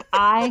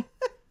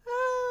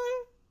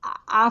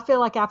 I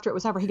feel like after it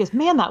was over, he goes,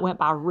 man, that went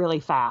by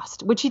really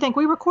fast, which you think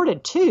we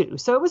recorded 2.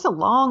 So it was a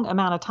long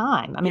amount of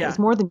time. I mean, it was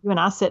more than you and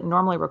I sit and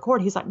normally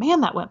record. He's like,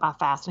 man, that went by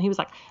fast. And he was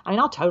like,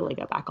 I'll totally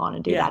go back on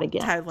and do that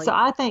again. Totally. So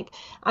I think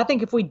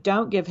if we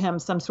don't give him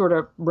some sort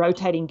of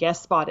rotating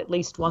guest spot at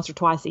least once or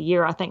twice a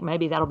year, I think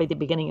maybe that'll be the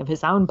beginning of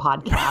his own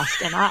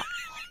podcast. And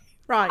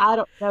I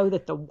don't know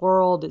that the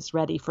world is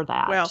ready for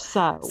that. Well,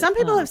 some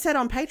people have said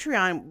on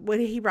Patreon, would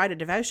he write a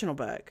devotional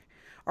book?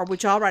 Or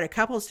would y'all write a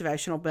couple's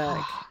devotional book?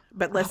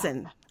 But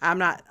listen, I'm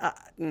not,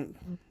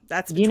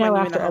 that's between you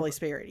and the Holy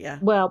Spirit,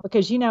 Well,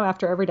 because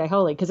after Everyday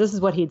Holy, because this is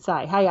what he'd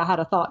say, hey, I had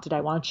a thought today,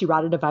 why don't you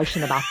write a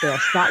devotion about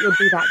this? That would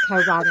be that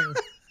co-writing.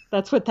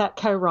 That's what that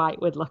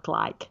co-write would look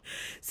like.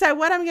 So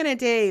what I'm going to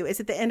do is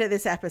at the end of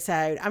this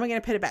episode, I'm going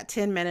to put about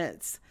 10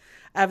 minutes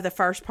of the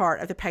first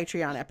part of the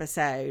Patreon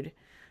episode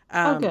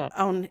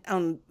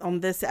on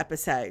this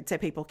episode so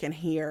people can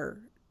hear.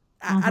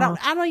 I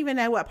don't even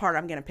know what part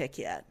I'm going to pick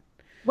yet.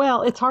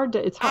 Well, it's hard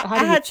to.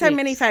 I had so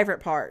many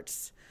favorite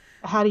parts.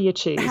 How do you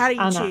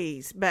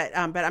choose? But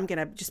I'm going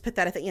to just put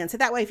that at the end. So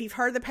that way, if you've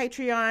heard the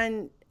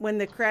Patreon, when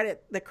the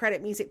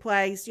credit music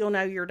plays, you'll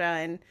know you're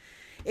done.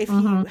 If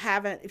you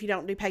haven't, if you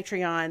don't do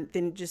Patreon,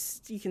 then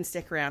you can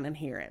stick around and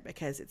hear it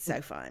because it's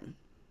so fun.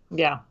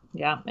 Yeah.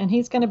 And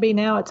he's going to be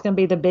it's going to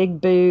be the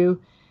Big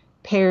Boo,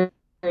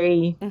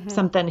 Perry,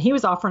 something. He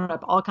was offering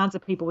up all kinds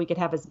of people we could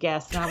have as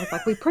guests. And I was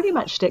like, we pretty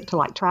much stick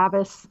to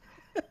Travis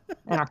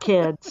and our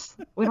kids.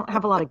 We don't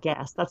have a lot of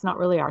guests. That's not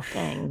really our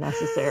thing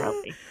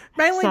necessarily.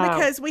 Mainly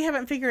because we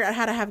haven't figured out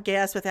how to have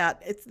guests without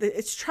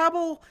it's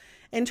trouble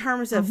in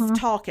terms of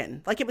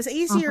talking. It was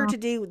easier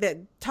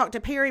to talk to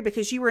Perry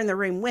because you were in the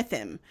room with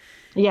him.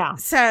 Yeah.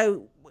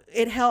 So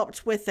it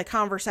helped with the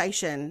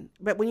conversation.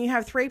 But when you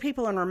have 3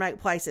 people in remote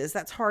places,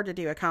 that's hard to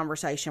do a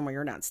conversation where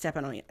you're not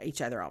stepping on each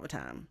other all the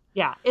time.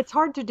 Yeah, it's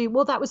hard to do.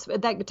 Well, that was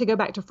to go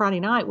back to Friday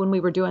night when we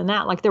were doing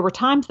that. There were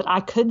times that I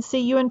could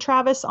see you and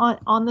Travis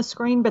on the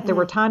screen, but there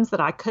were times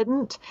that I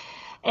couldn't.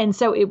 And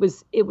so it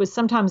was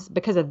sometimes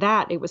because of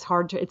that,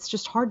 it's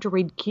just hard to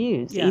read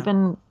cues,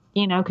 even,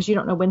 because you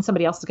don't know when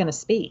somebody else is going to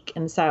speak.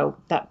 And so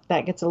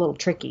that gets a little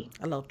tricky.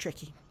 A little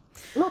tricky.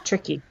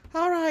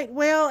 All right.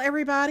 Well,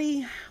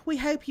 everybody, we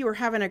hope you are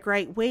having a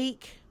great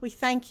week. We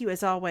thank you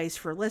as always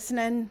for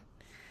listening.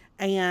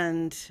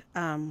 And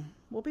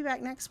we'll be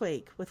back next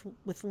week with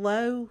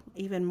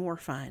even more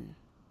fun.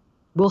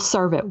 We'll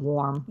serve it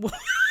warm.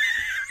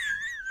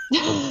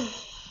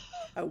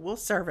 We'll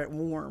serve it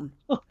warm.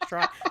 That's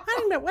right. I don't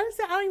even know what is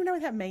that. I don't even know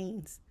what that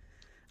means.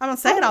 I'm gonna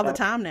say it all the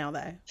time now,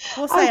 though.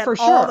 We'll say it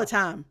all the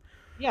time.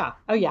 Yeah.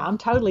 Oh, yeah. I'm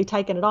totally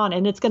taking it on.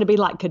 And it's going to be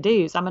like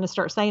Caduce. I'm going to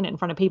start saying it in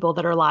front of people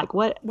that are like,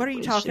 what are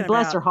you talking about?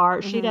 Bless her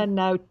heart. She doesn't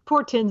know.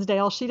 Poor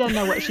Tinsdale. She doesn't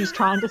know what she's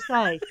trying to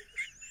say.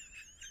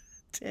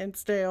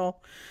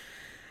 Tinsdale.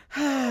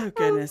 Oh,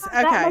 goodness.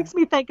 Okay. That makes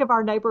me think of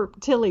our neighbor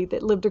Tilly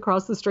that lived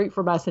across the street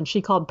from us. And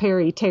she called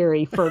Perry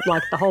Terry for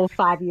the whole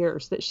 5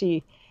 years that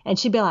she'd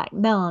be like,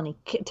 Melanie,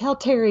 tell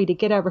Terry to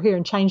get over here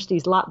and change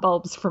these light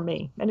bulbs for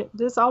me. And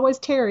it's always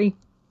Terry.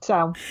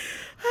 So.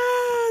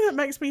 That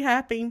makes me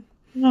happy.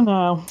 I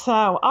know. So,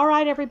 all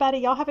right, everybody.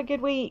 Y'all have a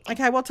good week.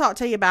 Okay, we'll talk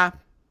to you. Bye.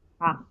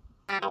 Bye.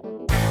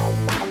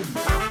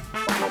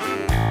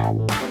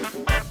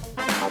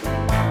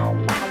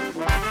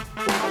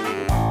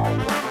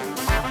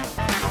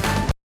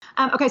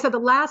 Okay, so the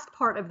last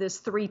part of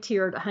this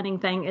 3-tiered hunting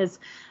thing is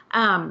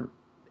from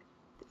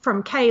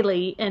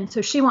Kaylee, and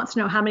so she wants to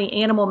know how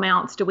many animal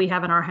mounts do we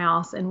have in our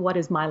house, and what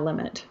is my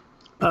limit?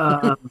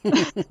 That's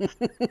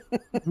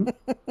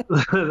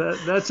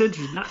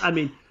interesting. I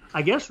mean,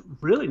 I guess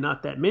really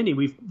not that many.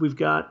 We've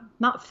got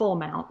not full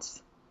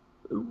mounts.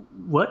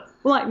 What?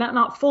 Well, like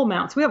not full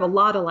mounts. We have a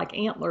lot of like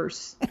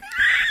antlers.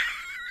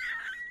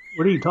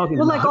 What are you talking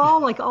about?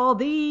 Like all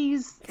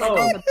these. Yeah.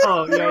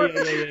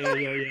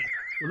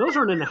 Well, those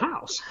aren't in the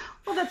house.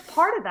 Well, that's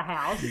part of the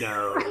house.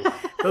 No,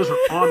 those are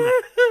on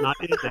the not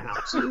in the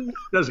house.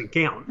 Doesn't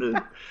count.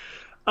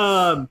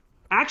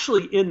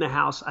 Actually, in the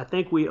house, I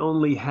think we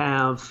only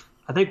have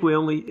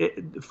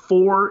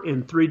 4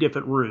 in 3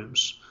 different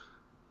rooms.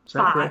 Is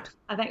that 5. correct?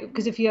 I think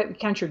because if you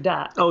count your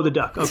duck. Oh, the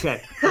duck.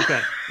 Okay.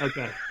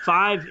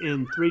 5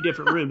 in 3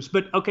 different rooms.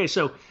 But okay,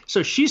 so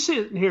she's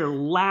sitting here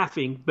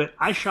laughing, but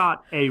I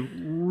shot a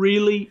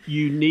really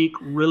unique,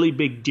 really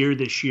big deer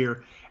this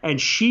year.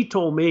 And she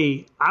told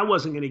me I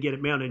wasn't going to get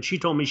it mounted. And she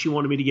told me she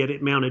wanted me to get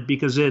it mounted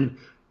because then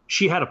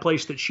she had a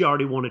place that she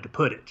already wanted to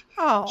put it.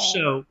 Oh,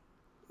 so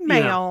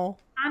Mel.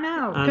 I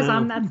know, because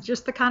that's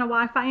just the kind of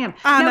wife I am.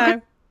 I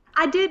know.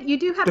 You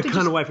do have the to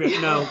kind of wife.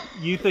 No,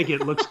 you think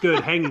it looks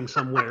good hanging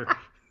somewhere.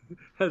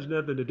 Has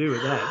nothing to do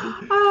with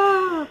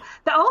that.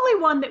 The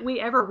only one that we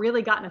ever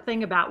really got in a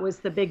thing about was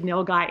the big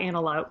nilgai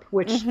antelope,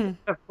 which,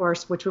 of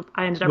course,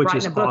 I ended up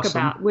writing a book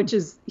about, which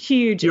is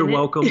huge. You're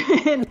welcome.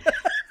 And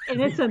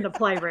it's in the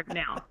playroom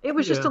now. It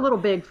was just a little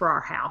big for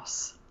our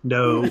house.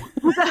 No.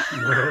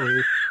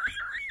 No.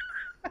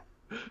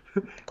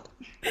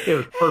 It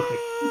was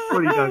perfect. What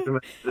are you talking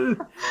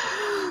about?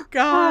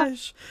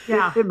 Gosh.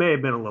 Yeah. It may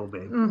have been a little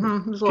big.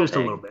 Just a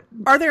little bit.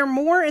 Are there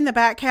more in the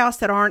back house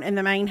that aren't in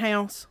the main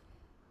house?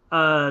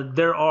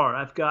 There are.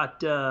 I've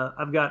got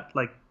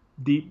like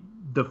the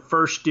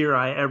first deer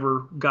I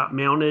ever got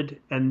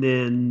mounted, and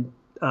then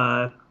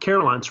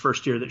Caroline's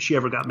first deer that she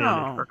ever got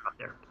mounted are out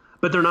there.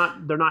 But they're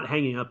not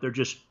hanging up. They're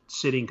just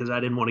sitting because I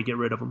didn't want to get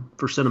rid of them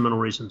for sentimental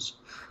reasons.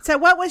 So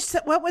what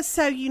was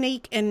so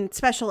unique and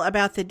special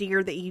about the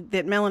deer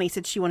that Melanie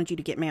said she wanted you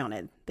to get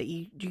mounted that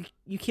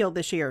you killed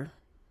this year?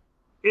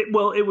 It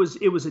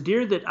was a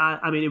deer that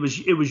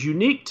it was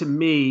unique to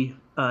me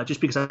just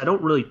because I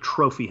don't really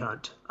trophy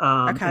hunt.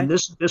 Okay. And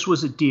this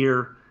was a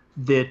deer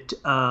that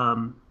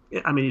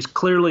he's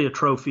clearly a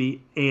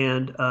trophy,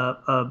 and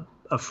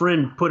a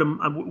friend put him.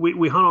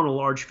 We hunt on a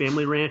large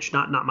family ranch,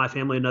 not my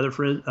family, another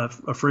friend,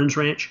 a friend's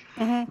ranch,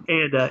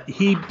 and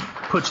he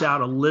puts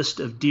out a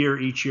list of deer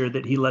each year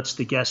that he lets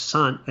the guests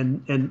hunt,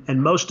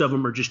 and most of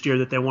them are just deer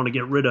that they want to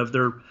get rid of.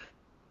 They're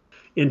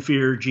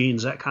inferior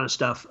genes, that kind of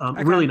stuff.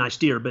 Really nice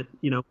deer, but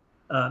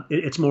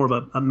it's more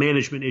of a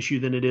management issue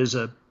than it is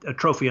a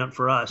trophy hunt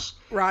for us.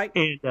 Right.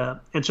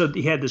 And so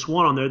he had this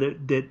one on there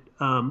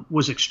that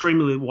was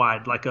extremely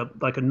wide, like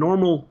a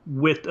normal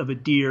width of a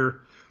deer.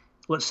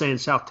 Let's say in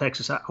South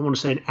Texas, I want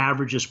to say an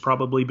average is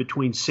probably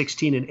between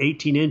 16 and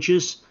 18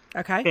 inches.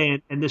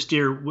 Okay. And this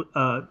deer,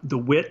 the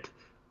width,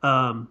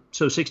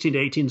 so 16 to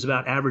 18 is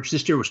about average.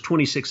 This deer was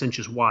 26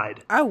 inches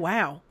wide. Oh,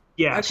 wow.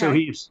 Yeah. Okay. So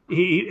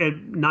he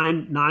had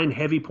nine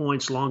heavy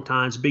points, long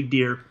tines, big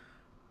deer.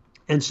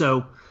 And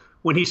so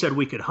when he said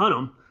we could hunt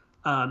him,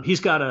 he's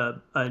got a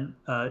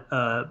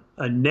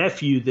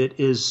nephew that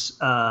is,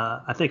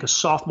 I think, a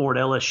sophomore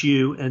at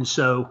LSU. And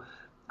so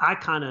I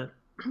kind of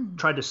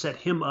tried to set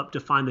him up to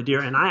find the deer,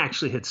 and I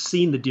actually had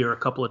seen the deer a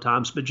couple of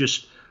times, but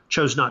just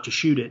chose not to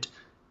shoot it.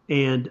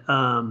 And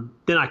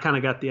then I kind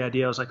of got the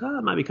idea. I was like,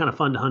 it might be kind of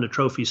fun to hunt a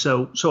trophy,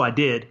 so I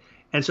did.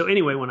 And so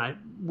anyway, when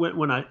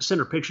I sent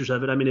her pictures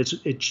of it,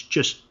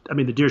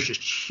 the deer's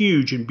just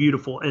huge and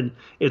beautiful, and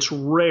it's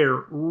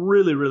rare,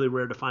 really, really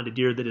rare to find a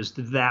deer that is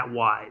that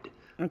wide.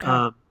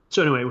 Okay.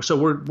 So anyway,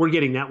 we're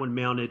getting that one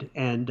mounted,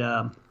 and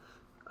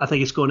I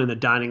think it's going in the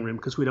dining room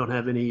because we don't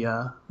have any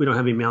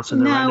mounts in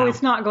there right now. No,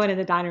 it's not going in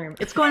the dining room.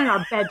 It's going in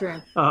our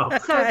bedroom. Oh.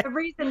 So the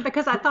reason,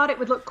 because I thought it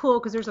would look cool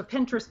because there's a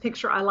Pinterest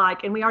picture I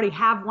like, and we already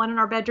have one in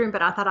our bedroom,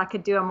 but I thought I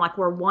could do them like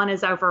where one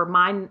is over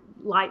my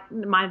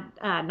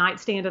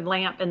nightstand and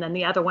lamp, and then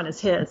the other one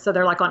is his. So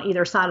they're like on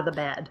either side of the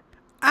bed.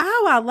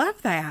 Oh, I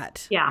love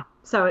that. Yeah.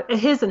 So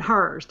his and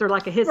hers. They're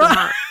like a his and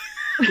hers.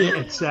 Yeah,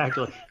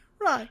 exactly.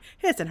 Right.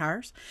 His and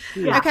hers.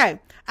 Yeah. Okay.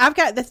 I've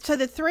got the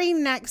 3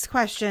 next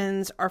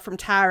questions are from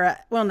Tyra.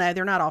 Well, no,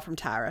 they're not all from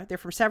Tyra. They're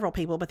from several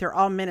people, but they're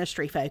all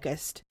ministry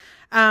focused.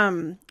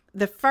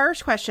 The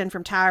first question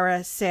from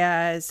Tyra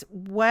says,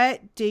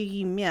 what do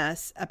you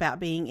miss about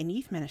being in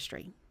youth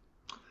ministry?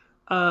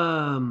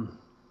 Probably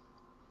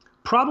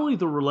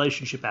the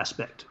relationship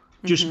aspect.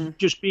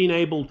 Just being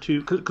able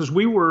to, because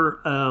we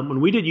were,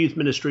 when we did youth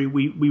ministry,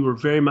 we were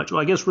very much,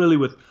 well, I guess really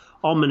with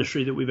all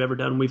ministry that we've ever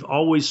done, we've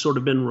always sort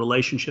of been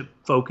relationship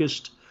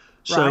focused.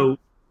 So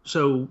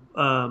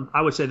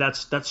I would say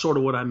that's sort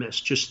of what I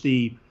miss, just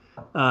the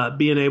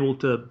being able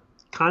to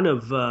kind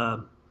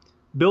of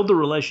build the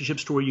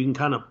relationships to where you can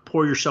kind of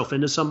pour yourself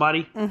into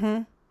somebody.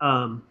 Mm-hmm.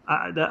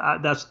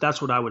 That's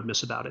what I would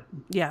miss about it.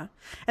 Yeah.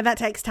 And that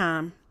takes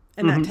time.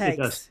 And that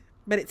takes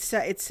But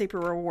it's super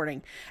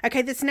rewarding.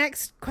 Okay, this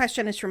next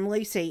question is from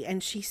Lucy,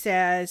 and she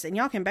says, and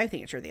y'all can both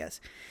answer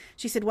this.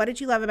 She said, what did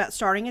you love about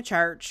starting a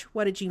church?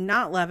 What did you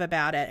not love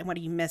about it? And what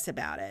do you miss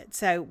about it?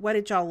 So what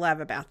did y'all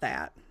love about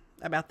that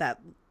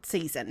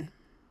season?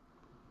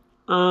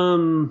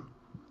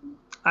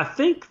 I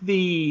think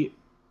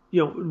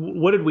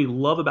what did we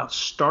love about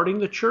starting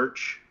the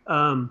church?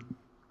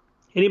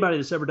 Anybody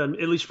that's ever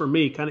done, at least for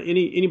me, kind of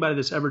anybody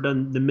that's ever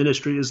done the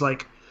ministry is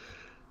like,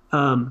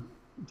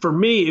 for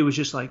me, it was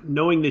just like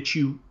knowing that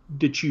you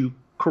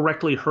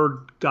correctly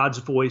heard God's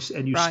voice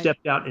and you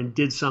stepped out and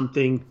did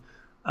something,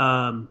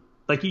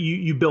 like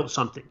you built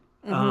something.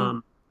 Mm-hmm.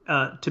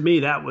 To me,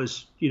 that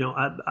was,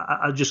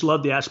 I just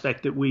love the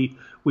aspect that we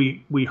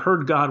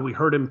heard God, we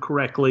heard him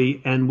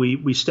correctly, and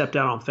we stepped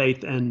out on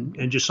faith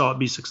and just saw it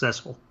be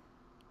successful.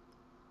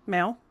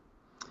 Mel?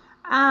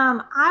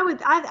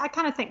 I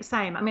kind of think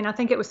same. I mean, I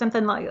think it was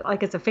something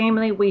like as a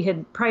family we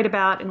had prayed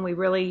about, and we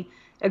really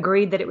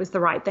agreed that it was the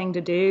right thing to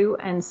do.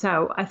 And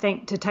so I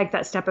think to take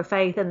that step of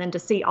faith and then to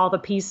see all the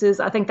pieces,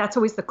 I think that's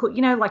always the cool,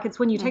 like it's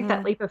when you take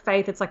that leap of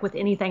faith, it's like with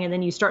anything, and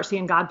then you start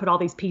seeing God put all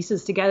these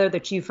pieces together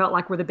that you felt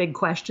like were the big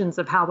questions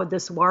of how would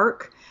this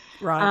work.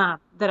 Right.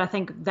 That I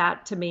think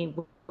that to me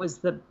was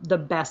the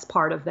best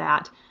part of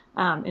that,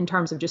 in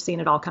terms of just seeing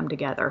it all come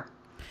together.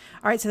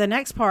 All right. So the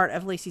next part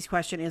of Lucy's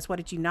question is, what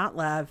did you not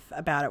love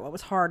about it? What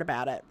was hard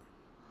about it?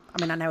 I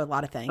mean, I know a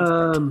lot of things.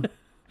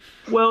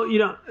 Well,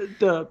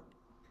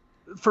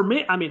 for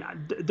me, I mean,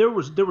 there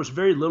was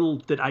very little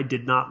that I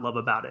did not love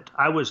about it.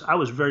 I was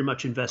very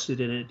much invested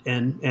in it,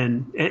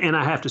 and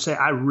I have to say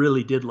I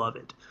really did love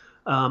it.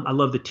 I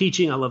love the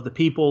teaching, I love the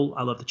people,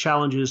 I love the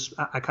challenges.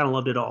 I kind of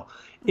loved it all.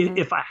 Mm-hmm.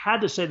 If I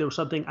had to say there was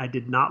something I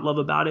did not love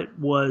about it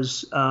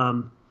was,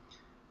 and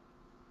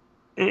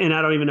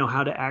I don't even know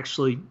how to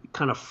actually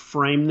kind of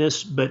frame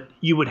this, but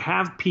you would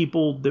have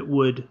people that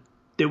would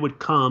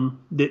come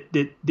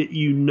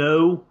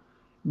that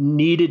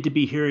needed to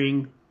be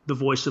hearing the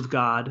voice of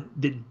God,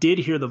 that did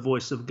hear the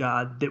voice of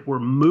God, that were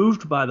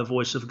moved by the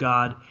voice of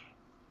God,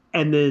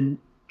 and then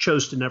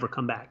chose to never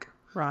come back.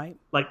 Right.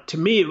 Like, to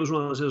me, it was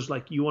one of those, it was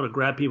like, you want to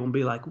grab people and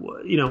be like,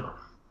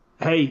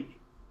 hey,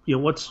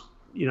 what's,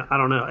 I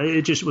don't know.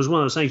 It just was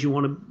one of those things you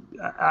want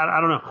to,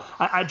 I don't know.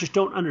 I just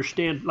don't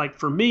understand. Like,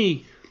 for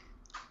me,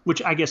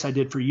 which I guess I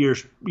did for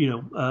years,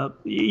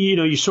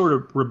 you sort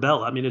of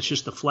rebel. I mean, it's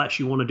just the flesh.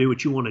 You want to do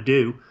what you want to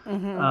do.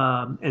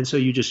 Mm-hmm. And so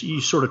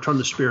you sort of turn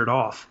the spirit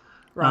off.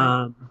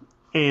 Right.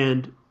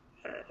 It's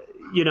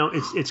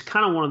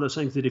kind of one of those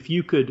things that if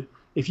you could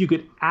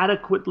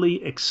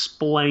adequately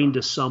explain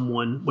to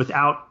someone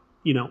without,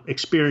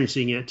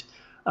 experiencing it,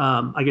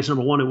 I guess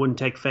number one, it wouldn't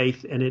take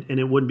faith and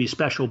it wouldn't be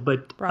special.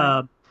 But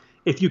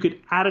if you could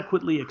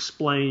adequately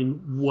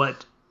explain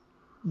what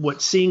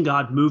seeing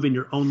God move in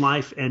your own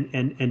life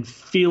and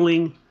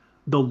feeling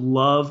the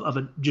love of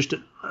an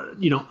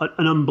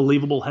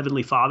unbelievable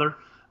Heavenly Father,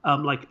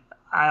 like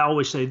I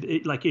always say,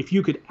 if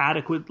you could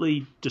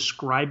adequately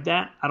describe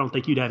that, I don't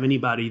think you'd have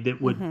anybody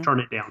that would turn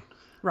it down.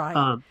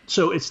 Right.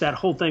 So it's that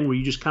whole thing where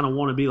you just kind of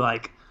want to be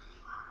like,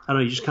 I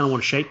don't know, you just kind of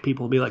want to shake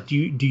people and be like, do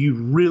you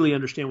really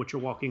understand what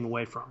you're walking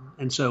away from?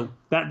 And so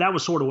that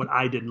was sort of what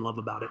I didn't love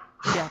about it.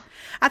 Yeah.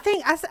 I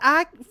think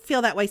I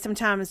feel that way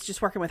sometimes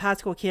just working with high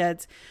school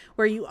kids,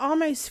 where you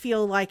almost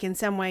feel like in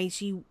some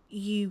ways you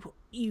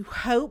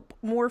hope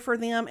more for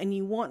them and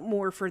you want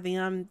more for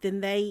them than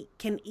they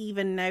can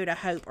even know to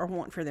hope or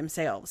want for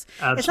themselves.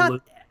 Absolutely.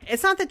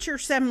 It's not that you're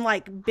some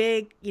like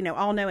big,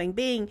 all-knowing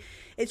being.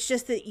 It's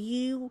just that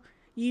you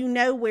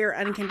know where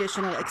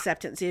unconditional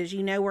acceptance is,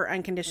 where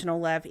unconditional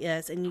love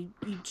is, and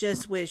you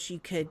just wish you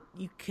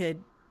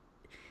could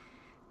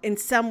in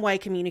some way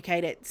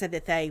communicate it so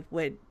that they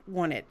would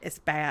want it as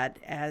bad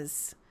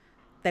as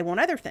they want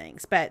other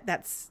things. But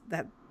that's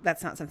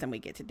not something we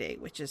get to do,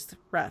 which is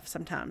rough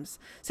sometimes.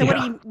 So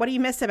what do you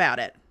miss about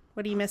it?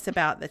 What do you miss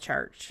about the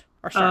church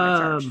or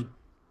starting a church?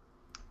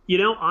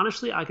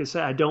 Honestly, I can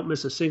say I don't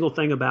miss a single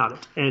thing about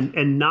it,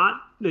 and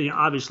not,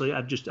 obviously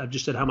I've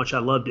just said how much I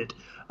loved it.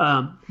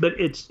 But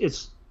it's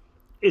just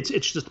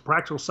the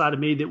practical side of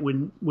me that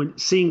when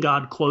seeing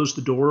God close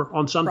the door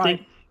on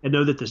something and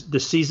know that the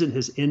season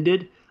has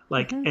ended,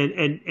 like,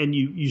 and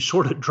you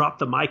sort of drop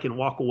the mic and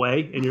walk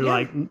away and you're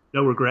like,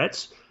 no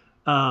regrets.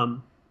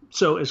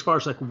 So as far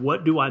as like,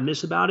 what do I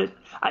miss about it?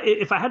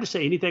 If I had to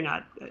say anything,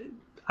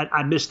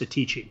 I miss the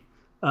teaching.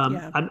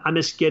 I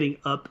miss getting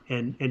up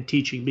and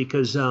teaching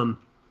because,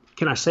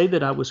 can I say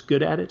that I was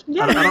good at it?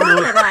 Yeah,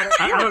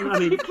 I don't know.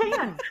 You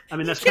can. I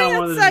mean, that's kind of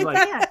one of those,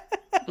 like,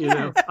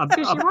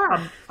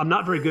 I'm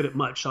not very good at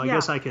much, so I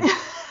guess I can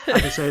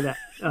say that.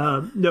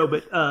 No,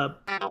 but,